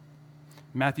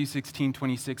 Matthew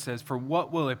 16:26 says, "For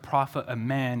what will it profit a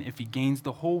man if he gains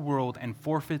the whole world and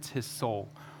forfeits his soul?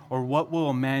 Or what will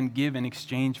a man give in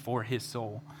exchange for his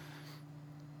soul?"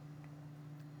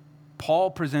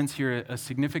 Paul presents here a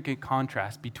significant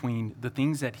contrast between the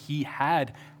things that he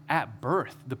had at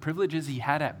birth, the privileges he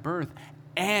had at birth,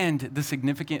 and the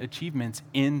significant achievements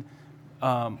in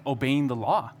obeying the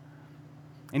law.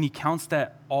 And he counts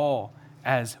that all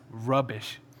as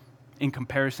rubbish in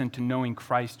comparison to knowing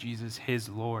Christ Jesus, his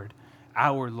Lord,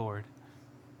 our Lord.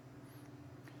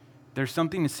 There's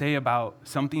something to say about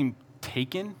something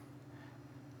taken.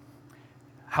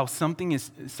 How something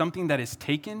that is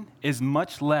taken is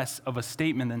much less of a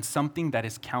statement than something that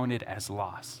is counted as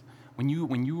loss.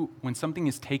 When something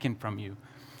is taken from you,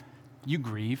 you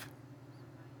grieve,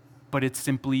 but it's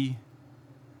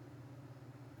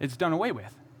done away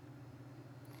with.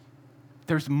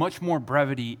 There's much more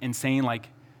brevity in saying, like,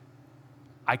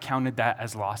 I counted that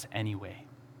as loss anyway.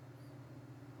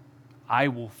 I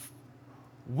will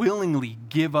willingly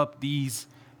give up these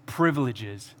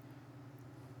privileges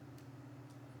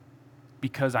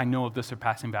because I know of the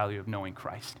surpassing value of knowing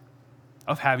Christ,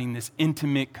 of having this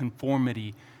intimate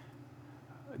conformity,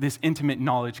 this intimate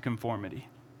knowledge conformity.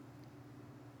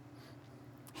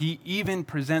 He even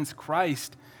presents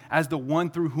Christ as the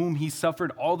one through whom he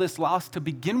suffered all this loss to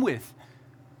begin with.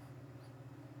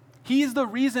 He is the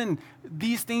reason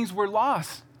these things were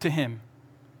lost to him.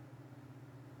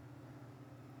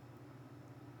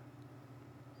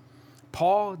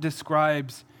 Paul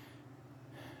describes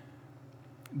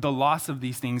the loss of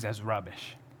these things as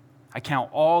rubbish. I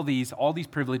count all these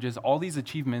privileges, all these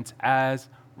achievements as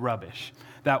rubbish.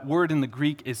 That word in the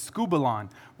Greek is skubalon,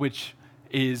 which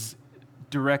is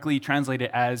directly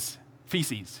translated as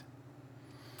feces.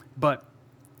 But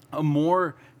a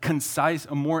more concise,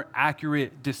 a more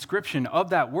accurate description of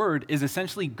that word is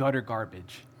essentially gutter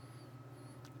garbage.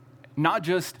 Not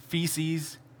just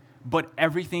feces, but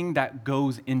everything that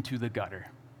goes into the gutter.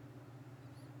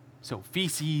 So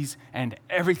feces and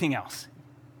everything else.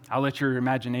 I'll let your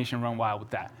imagination run wild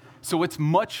with that. So it's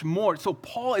much more. So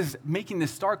Paul is making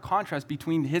this stark contrast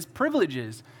between his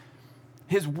privileges,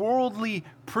 his worldly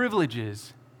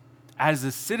privileges as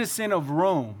a citizen of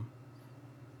Rome,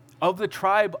 of the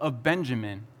tribe of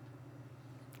Benjamin,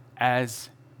 as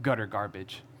gutter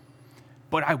garbage.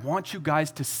 But I want you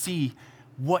guys to see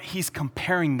what he's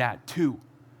comparing that to,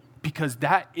 because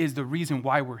that is the reason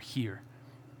why we're here.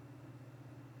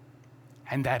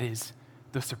 And that is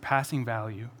the surpassing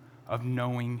value of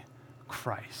knowing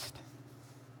Christ.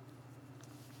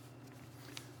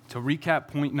 To recap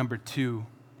point number 2,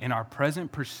 in our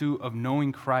present pursuit of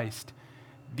knowing Christ,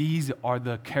 these are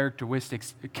the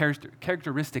characteristics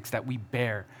that we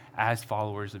bear as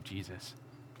followers of Jesus.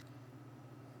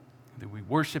 That we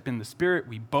worship in the Spirit,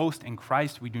 we boast in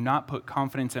Christ, we do not put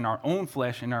confidence in our own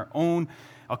flesh, in our own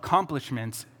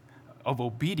accomplishments of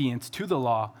obedience to the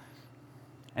law,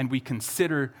 and we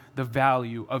consider the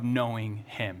value of knowing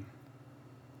Him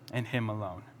and Him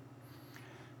alone.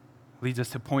 Leads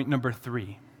us to point number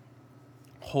 3.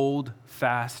 Hold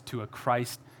fast to a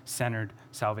Christ-centered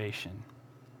salvation.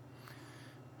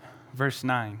 Verse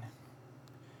 9.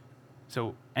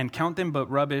 So, and count them but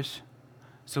rubbish,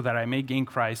 so that I may gain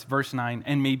Christ. Verse 9,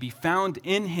 and may be found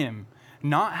in Him,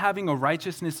 not having a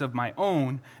righteousness of my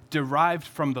own derived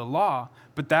from the law,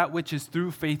 but that which is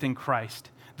through faith in Christ,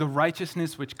 the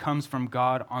righteousness which comes from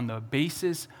God on the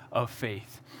basis of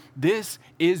faith. This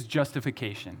is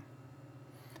justification.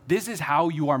 This is how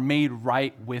you are made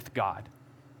right with God.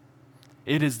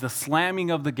 It is the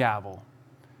slamming of the gavel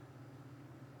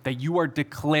that you are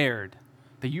declared,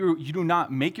 that you do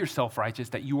not make yourself righteous,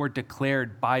 that you are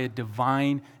declared by a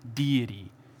divine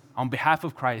deity on behalf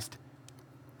of Christ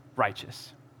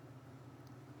righteous,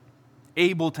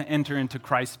 able to enter into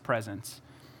Christ's presence.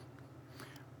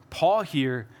 Paul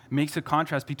here makes a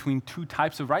contrast between two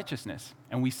types of righteousness,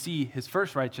 and we see his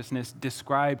first righteousness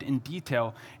described in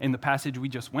detail in the passage we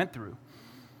just went through.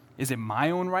 Is it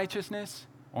my own righteousness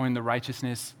or in the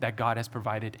righteousness that God has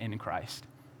provided in Christ?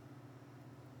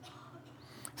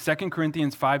 2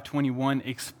 Corinthians 5:21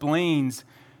 explains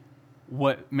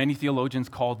what many theologians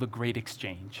call the great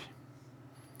exchange.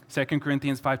 2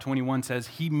 Corinthians 5:21 says,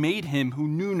 He made Him who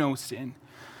knew no sin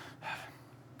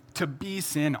to be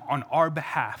sin on our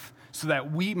behalf, so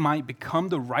that we might become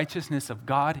the righteousness of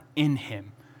God in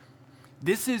Him.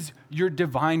 This is your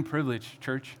divine privilege,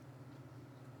 church.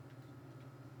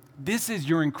 This is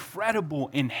your incredible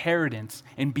inheritance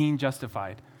in being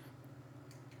justified.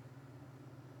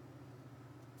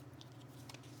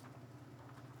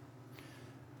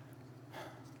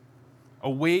 A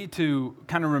way to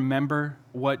kind of remember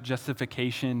what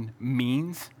justification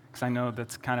means because I know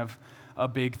that's kind of a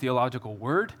big theological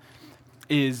word,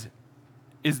 is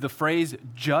the phrase,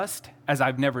 just as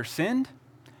I've never sinned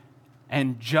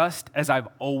and just as I've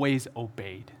always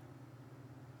obeyed.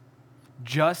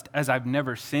 Just as I've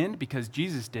never sinned because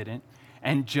Jesus didn't,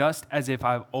 and just as if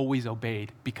I've always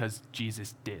obeyed because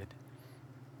Jesus did.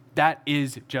 That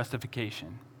is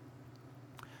justification.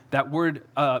 That word,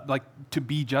 like to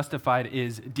be justified,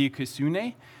 is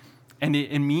dikaiosune, and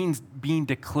it means being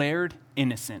declared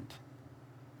innocent.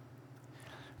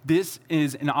 This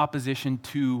is in opposition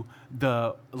to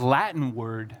the Latin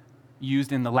word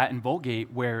used in the Latin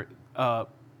Vulgate, where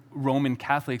Roman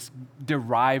Catholics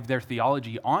derive their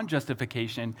theology on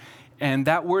justification, and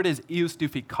that word is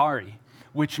iustificari,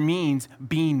 which means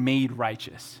being made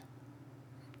righteous.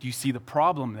 Do you see the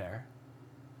problem there?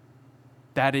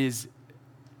 That is,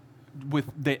 with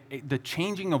the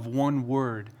changing of one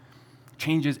word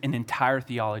changes an entire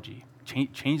theology,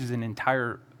 changes an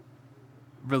entire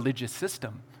religious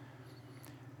system.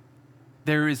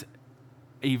 There is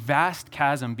a vast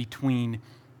chasm between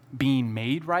being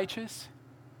made righteous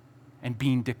and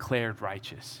being declared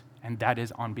righteous, and that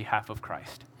is on behalf of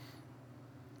Christ.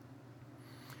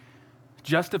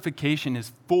 Justification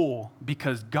is full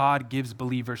because God gives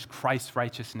believers Christ's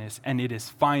righteousness, and it is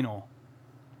final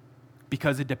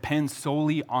because it depends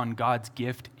solely on God's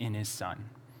gift in his Son,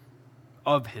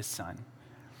 of his Son.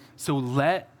 So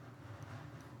I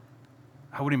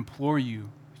would implore you,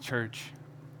 church,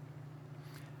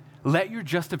 let your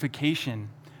justification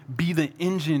be the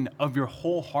engine of your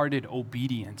wholehearted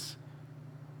obedience,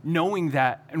 knowing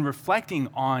that and reflecting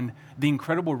on the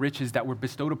incredible riches that were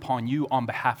bestowed upon you on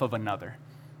behalf of another.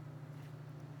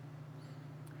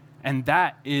 And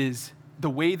that is the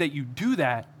way that you do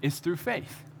that is through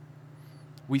faith.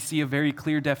 We see a very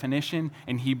clear definition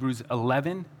in Hebrews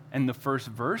 11 and the first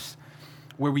verse,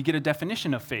 where we get a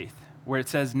definition of faith, where it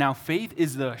says, now faith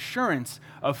is the assurance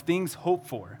of things hoped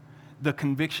for, the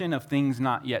conviction of things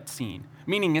not yet seen.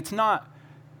 Meaning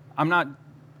I'm not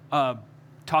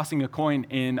tossing a coin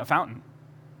in a fountain.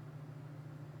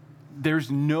 There is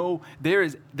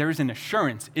an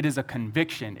assurance. It is a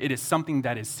conviction. It is something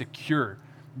that is secure.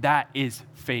 That is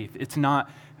faith. It's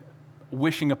not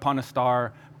wishing upon a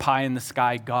star, pie in the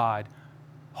sky God,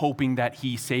 hoping that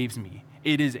he saves me.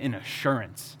 It is an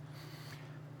assurance.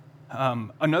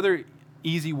 Another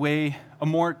easy way, a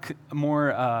more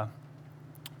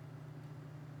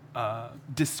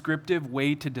descriptive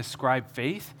way to describe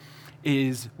faith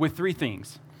is with three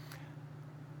things: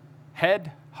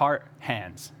 head, heart,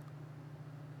 hands.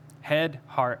 Head,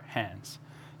 heart, hands.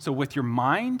 So with your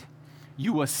mind,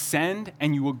 you ascend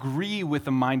and you agree with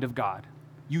the mind of God.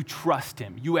 You trust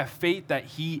him. You have faith that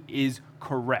he is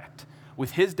correct.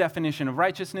 With his definition of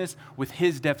righteousness, with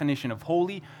his definition of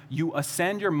holy, you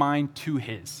ascend your mind to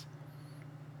his.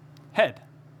 Head.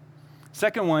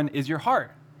 Second one is your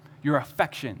heart, your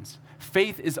affections.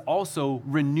 Faith is also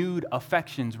renewed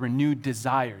affections, renewed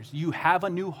desires. You have a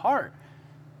new heart.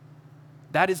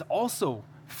 That is also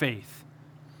faith.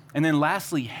 And then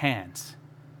lastly, hands.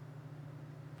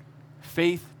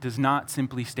 Faith does not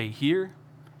simply stay here,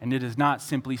 and it does not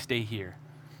simply stay here.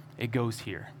 It goes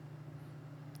here.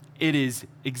 It is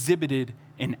exhibited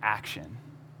in action.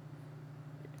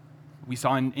 We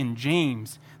saw in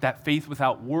James that faith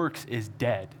without works is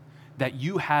dead, that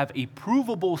you have a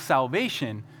provable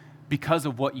salvation because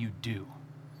of what you do.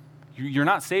 You're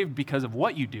not saved because of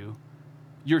what you do.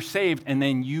 You're saved and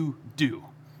then you do.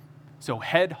 So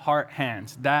head, heart,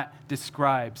 hands, that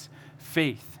describes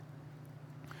faith.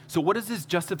 So what does this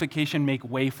justification make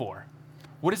way for?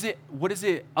 What does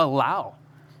it allow?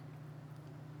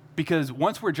 Because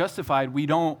once we're justified, we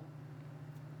don't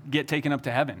get taken up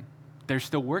to heaven. There's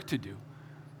still work to do.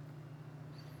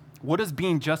 What does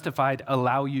being justified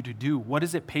allow you to do? What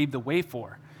does it pave the way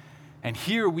for? And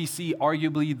here we see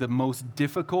arguably the most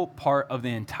difficult part of the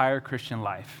entire Christian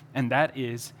life, and that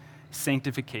is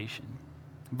sanctification.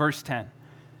 Verse 10,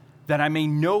 that I may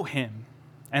know him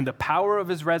and the power of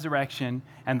his resurrection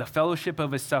and the fellowship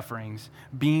of his sufferings,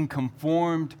 being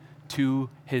conformed to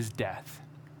his death.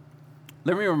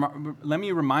 Let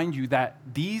me remind you that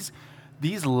these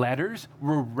letters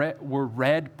were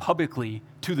read publicly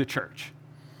to the church.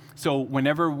 So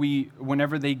whenever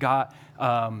they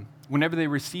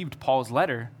received Paul's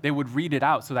letter, they would read it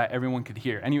out so that everyone could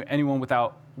hear. Anyone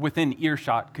within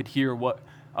earshot could hear what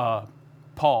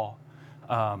Paul,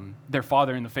 their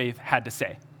father in the faith, had to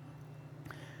say.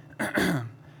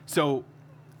 So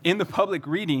in the public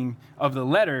reading of the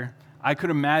letter, I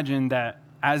could imagine that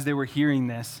as they were hearing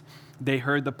this, they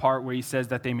heard the part where he says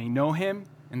that they may know him,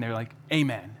 and they're like,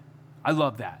 amen. I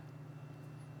love that.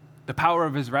 The power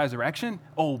of his resurrection?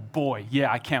 Oh boy,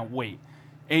 yeah, I can't wait.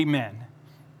 Amen.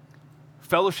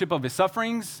 Fellowship of his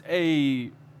sufferings?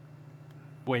 Wait,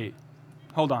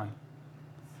 hold on.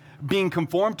 Being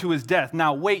conformed to his death.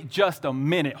 Now wait just a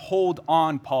minute. Hold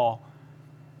on, Paul.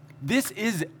 This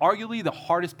is arguably the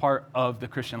hardest part of the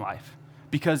Christian life,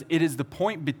 because it is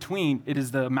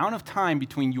the amount of time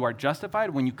between you are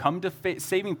justified when you come to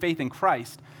saving faith in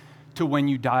Christ to when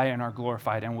you die and are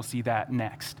glorified, and we'll see that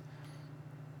next.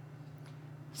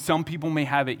 Some people may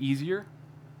have it easier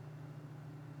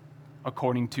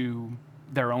according to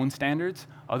their own standards.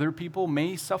 Other people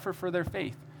may suffer for their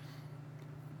faith.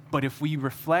 But if we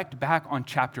reflect back on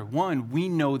chapter 1, we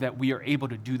know that we are able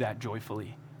to do that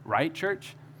joyfully. Right,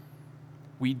 church?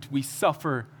 We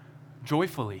suffer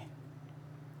joyfully.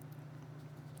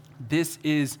 This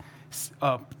is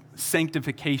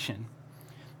sanctification.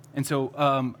 And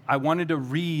so I wanted to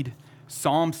read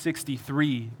Psalm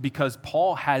 63 because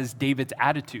Paul has David's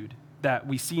attitude that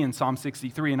we see in Psalm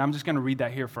 63, and I'm just going to read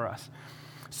that here for us.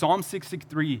 Psalm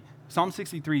 63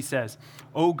 says,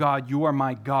 "O God, you are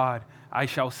my God. I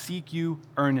shall seek you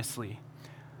earnestly.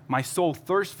 My soul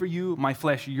thirsts for you, my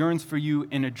flesh yearns for you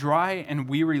in a dry and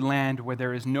weary land where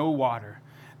there is no water.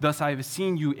 Thus I have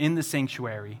seen you in the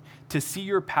sanctuary, to see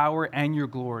your power and your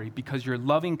glory, because your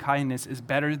loving kindness is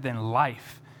better than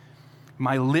life.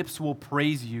 My lips will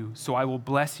praise you, so I will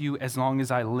bless you as long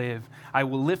as I live. I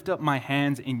will lift up my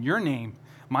hands in your name.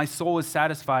 My soul is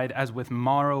satisfied as with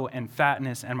marrow and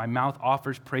fatness, and my mouth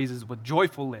offers praises with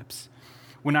joyful lips.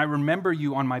 When I remember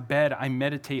you on my bed, I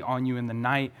meditate on you in the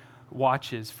night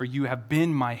watches, for you have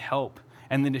been my help.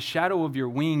 And in the shadow of your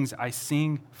wings, I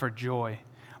sing for joy.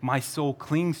 My soul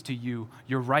clings to you.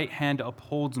 Your right hand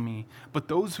upholds me. But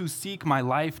those who seek my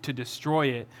life to destroy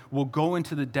it will go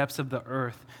into the depths of the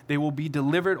earth. They will be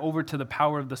delivered over to the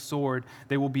power of the sword.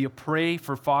 They will be a prey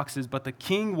for foxes, but the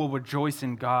king will rejoice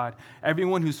in God.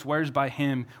 Everyone who swears by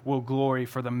him will glory,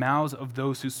 for the mouths of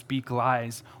those who speak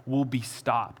lies will be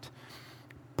stopped."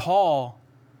 Paul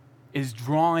is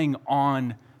drawing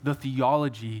on the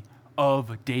theology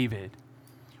of David.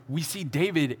 We see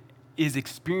David is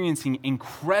experiencing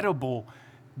incredible,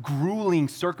 grueling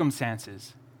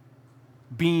circumstances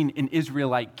being an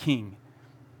Israelite king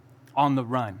on the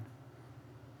run.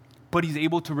 But he's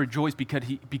able to rejoice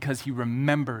because he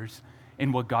remembers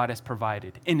in what God has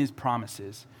provided, in his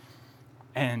promises.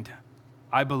 And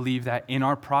I believe that in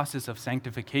our process of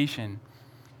sanctification,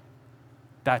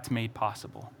 that's made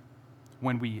possible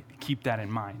when we keep that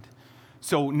in mind.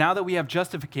 So now that we have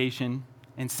justification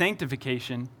and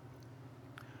sanctification,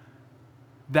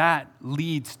 that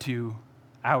leads to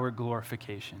our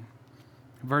glorification.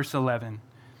 Verse 11,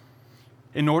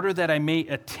 "In order that I may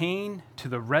attain to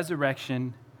the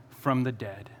resurrection from the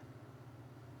dead."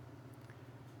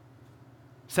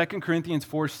 2 Corinthians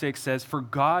 4:6 says, "For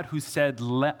God who said,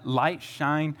 light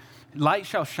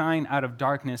shall shine out of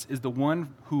darkness, is the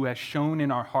one who has shone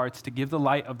in our hearts to give the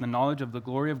light of the knowledge of the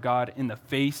glory of God in the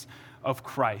face of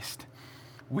Christ."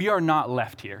 We are not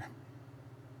left here.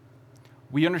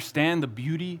 We understand the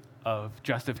beauty of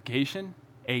justification.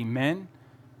 Amen.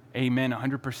 Amen,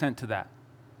 100% to that.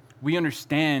 We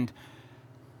understand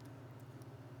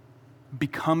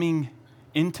becoming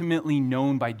intimately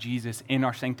known by Jesus in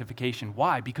our sanctification.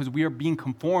 Why? Because we are being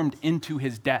conformed into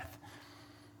his death.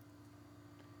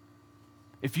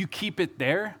 If you keep it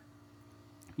there,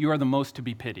 you are the most to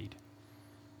be pitied.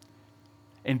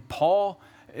 And Paul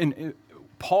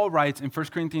writes in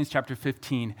 1 Corinthians chapter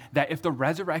 15 that if the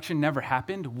resurrection never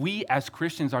happened, we as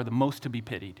Christians are the most to be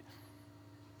pitied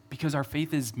because our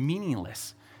faith is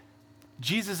meaningless.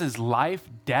 Jesus' life,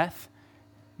 death,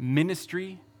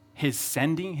 ministry,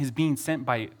 his being sent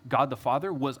by God the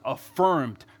Father was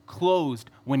affirmed, closed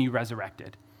when he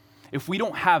resurrected. If we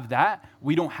don't have that,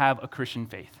 we don't have a Christian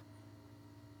faith.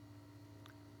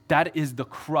 That is the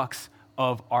crux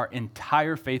of our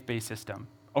entire faith-based system,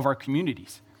 of our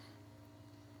communities.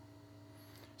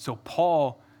 So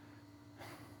Paul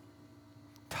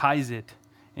ties it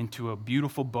into a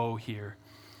beautiful bow here.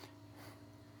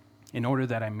 "In order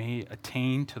that I may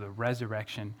attain to the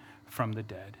resurrection from the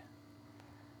dead."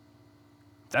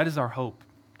 That is our hope,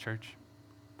 church.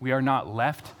 We are not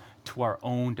left to our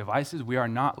own devices. We are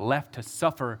not left to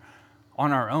suffer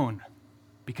on our own,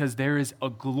 because there is a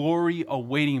glory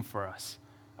awaiting us.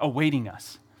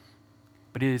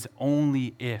 But it is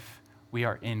only if we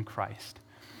are in Christ.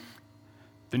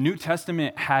 The New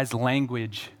Testament has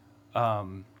language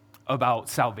about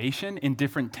salvation in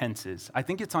different tenses. I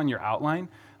think it's on your outline.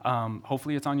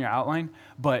 Hopefully it's on your outline.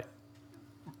 But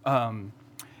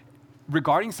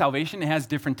regarding salvation, it has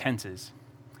different tenses.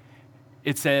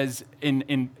 it says,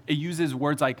 it uses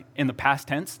words like in the past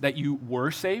tense that you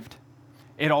were saved.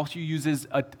 It also uses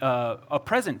a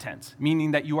present tense,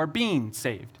 meaning that you are being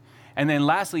saved. And then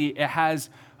lastly, it has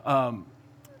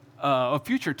a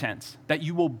future tense, that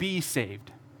you will be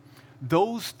saved.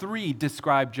 Those three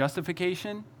describe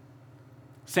justification,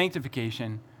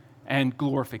 sanctification, and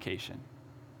glorification.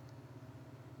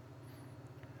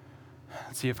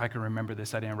 Let's see if I can remember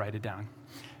this. I didn't write it down.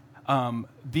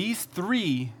 These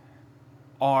three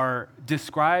are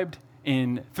described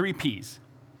in 3 P's.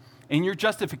 In your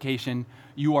justification,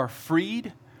 you are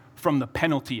freed from the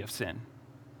penalty of sin.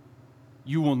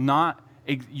 You will not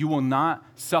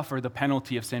suffer the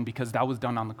penalty of sin because that was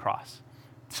done on the cross.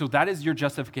 So that is your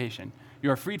justification.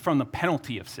 You are freed from the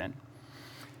penalty of sin,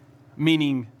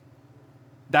 meaning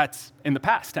that's in the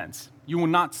past tense. You will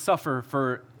not suffer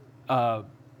for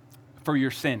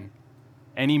your sin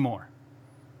anymore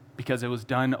because it was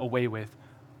done away with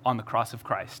on the cross of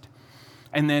Christ.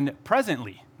 And then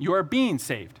presently, you are being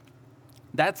saved.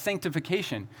 That's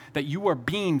sanctification, that you are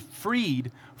being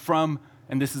freed from,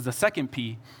 and this is the second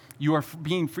P, you are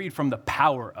being freed from the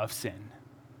power of sin.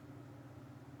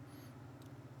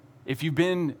 If you've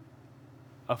been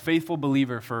a faithful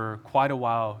believer for quite a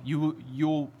while,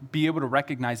 you'll be able to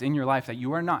recognize in your life that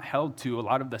you are not held to a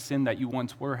lot of the sin that you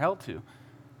once were held to.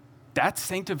 That's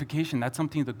sanctification. That's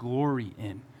something to glory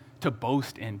in, to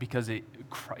boast in, because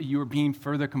you are being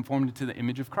further conformed to the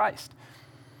image of Christ.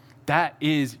 That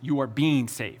is, you are being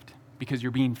saved because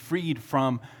you're being freed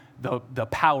from the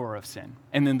power of sin.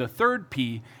 And then the third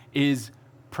P is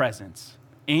presence.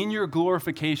 In your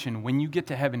glorification, when you get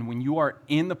to heaven, when you are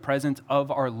in the presence of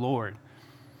our Lord,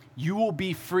 you will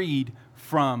be freed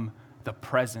from the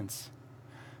presence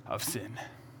of sin.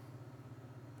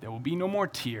 There will be no more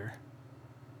tear,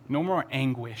 no more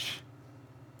anguish.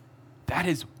 That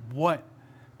is what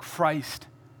Christ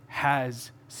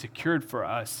has secured for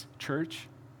us, church.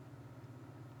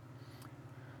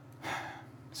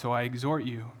 So I exhort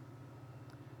you,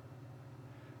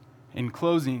 in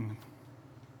closing,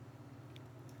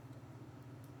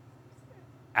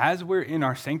 as we're in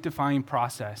our sanctifying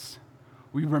process,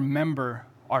 we remember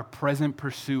our present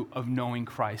pursuit of knowing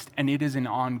Christ, and it is an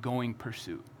ongoing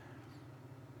pursuit.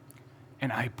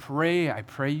 And I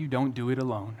pray you don't do it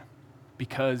alone,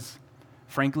 because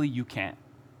frankly, you can't.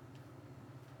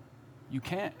 You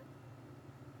can't.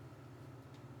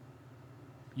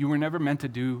 You were never meant to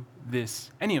do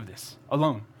any of this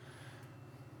alone.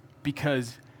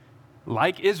 Because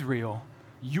like Israel,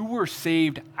 you were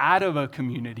saved out of a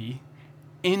community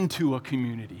into a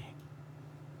community.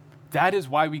 That is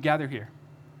why we gather here.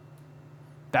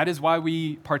 That is why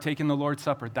we partake in the Lord's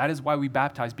Supper. That is why we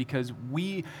baptize, because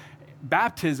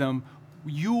baptism,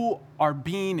 you are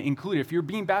being included. If you're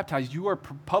being baptized, you are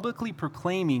publicly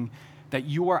proclaiming that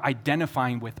you are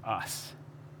identifying with us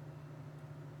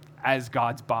as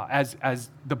God's as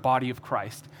the body of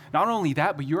Christ. Not only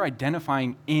that, but you're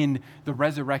identifying in the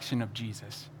resurrection of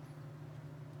Jesus.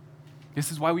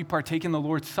 This is why we partake in the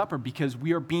Lord's Supper, because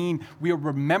we are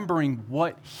remembering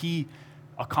what he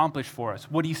accomplished for us,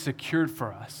 what he secured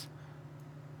for us.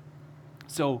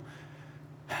 So,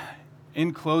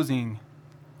 in closing,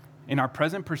 in our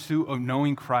present pursuit of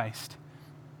knowing Christ,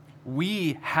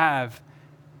 we have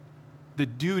the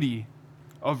duty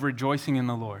of rejoicing in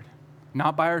the Lord,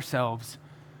 not by ourselves,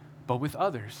 but with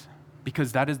others,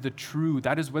 because that is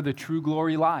where the true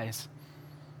glory lies,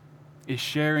 is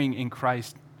sharing in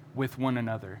Christ with one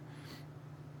another.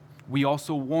 We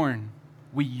also warn,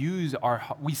 we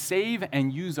save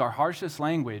and use our harshest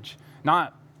language,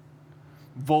 not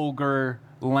vulgar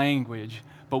language,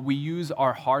 but we use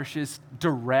our harshest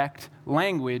direct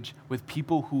language with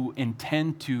people who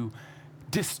intend to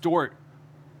distort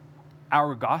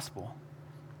our gospel,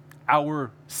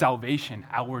 our salvation,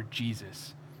 our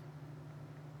Jesus.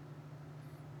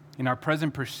 In our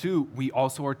present pursuit, we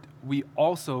also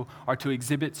are to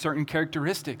exhibit certain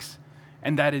characteristics,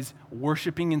 and that is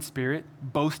worshiping in spirit,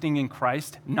 boasting in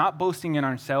Christ, not boasting in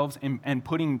ourselves and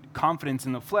putting confidence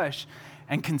in the flesh,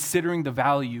 and considering the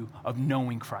value of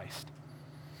knowing Christ.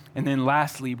 And then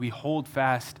lastly, we hold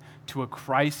fast to a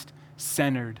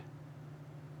Christ-centered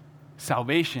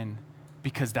salvation,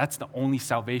 because that's the only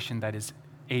salvation that is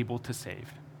able to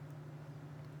save.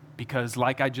 Because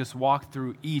like I just walked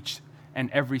through each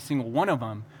and every single one of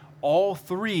them, all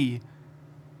three,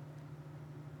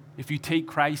 if you take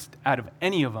Christ out of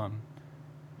any of them,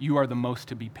 you are the most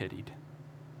to be pitied.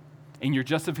 In your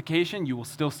justification, you will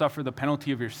still suffer the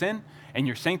penalty of your sin. In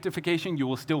your sanctification, you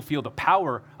will still feel the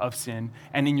power of sin.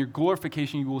 And in your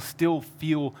glorification, you will still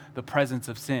feel the presence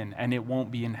of sin, and it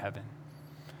won't be in heaven.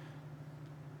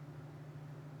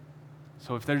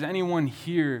 So if there's anyone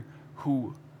here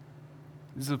who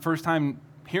this is the first time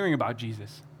hearing about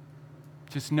Jesus,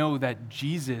 just know that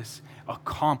Jesus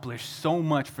accomplished so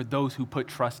much for those who put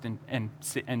trust and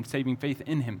saving faith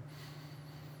in him.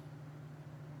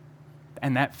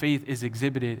 And that faith is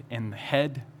exhibited in the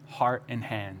head, heart, and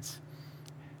hands.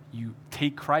 You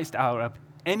take Christ out of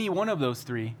any one of those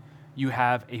three, you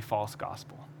have a false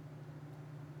gospel.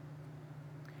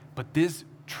 But this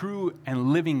true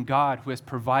and living God who has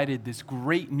provided this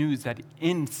great news that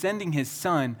in sending his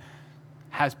Son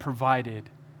has provided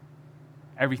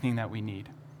everything that we need.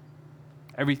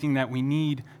 Everything that we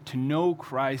need to know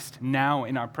Christ now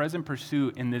in our present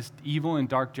pursuit in this evil and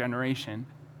dark generation,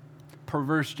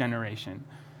 perverse generation,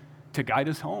 to guide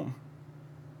us home.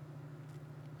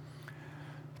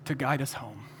 To guide us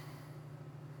home.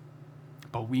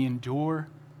 But we endure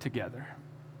together.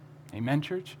 Amen,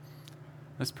 church?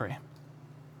 Let's pray.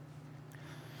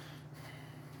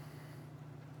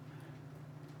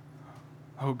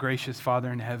 Oh, gracious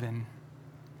Father in heaven,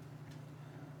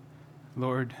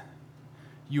 Lord,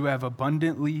 you have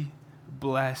abundantly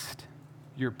blessed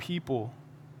your people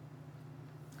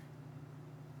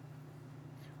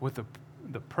with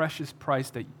the precious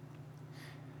price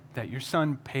that your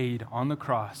Son paid on the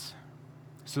cross,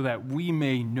 so that we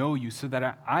may know you, so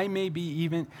that I may be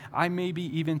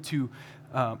even to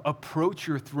approach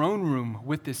your throne room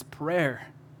with this prayer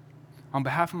on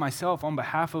behalf of myself, on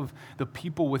behalf of the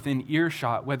people within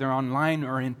earshot, whether online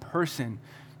or in person.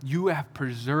 You have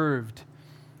preserved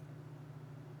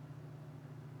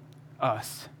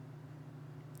us,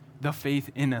 the faith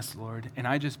in us, Lord. And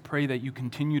I just pray that you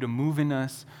continue to move in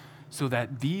us so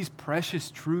that these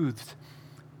precious truths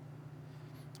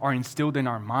are instilled in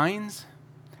our minds,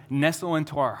 nestle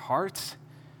into our hearts,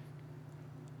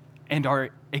 and are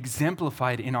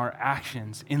exemplified in our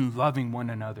actions, in loving one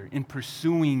another, in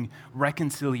pursuing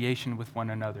reconciliation with one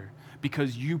another,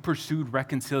 because you pursued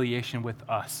reconciliation with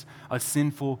us, a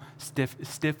sinful,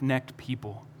 stiff-necked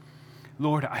people.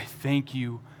 Lord, I thank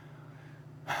you.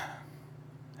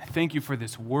 I thank you for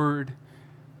this word,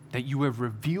 that you have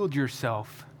revealed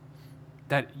yourself,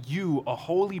 that you, a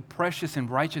holy, precious, and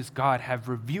righteous God, have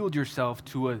revealed yourself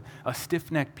to a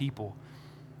stiff-necked people,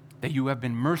 that you have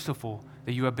been merciful,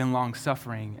 that you have been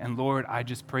long-suffering. And Lord, I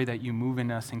just pray that you move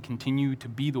in us and continue to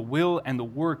be the will and the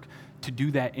work to do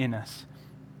that in us.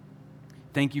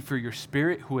 Thank you for your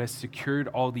Spirit who has secured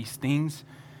all these things.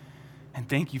 And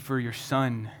thank you for your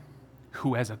Son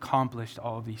who has accomplished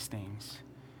all of these things.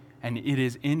 And it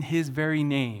is in his very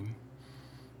name,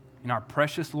 in our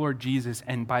precious Lord Jesus,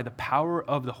 and by the power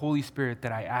of the Holy Spirit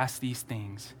that I ask these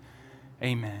things.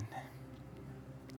 Amen.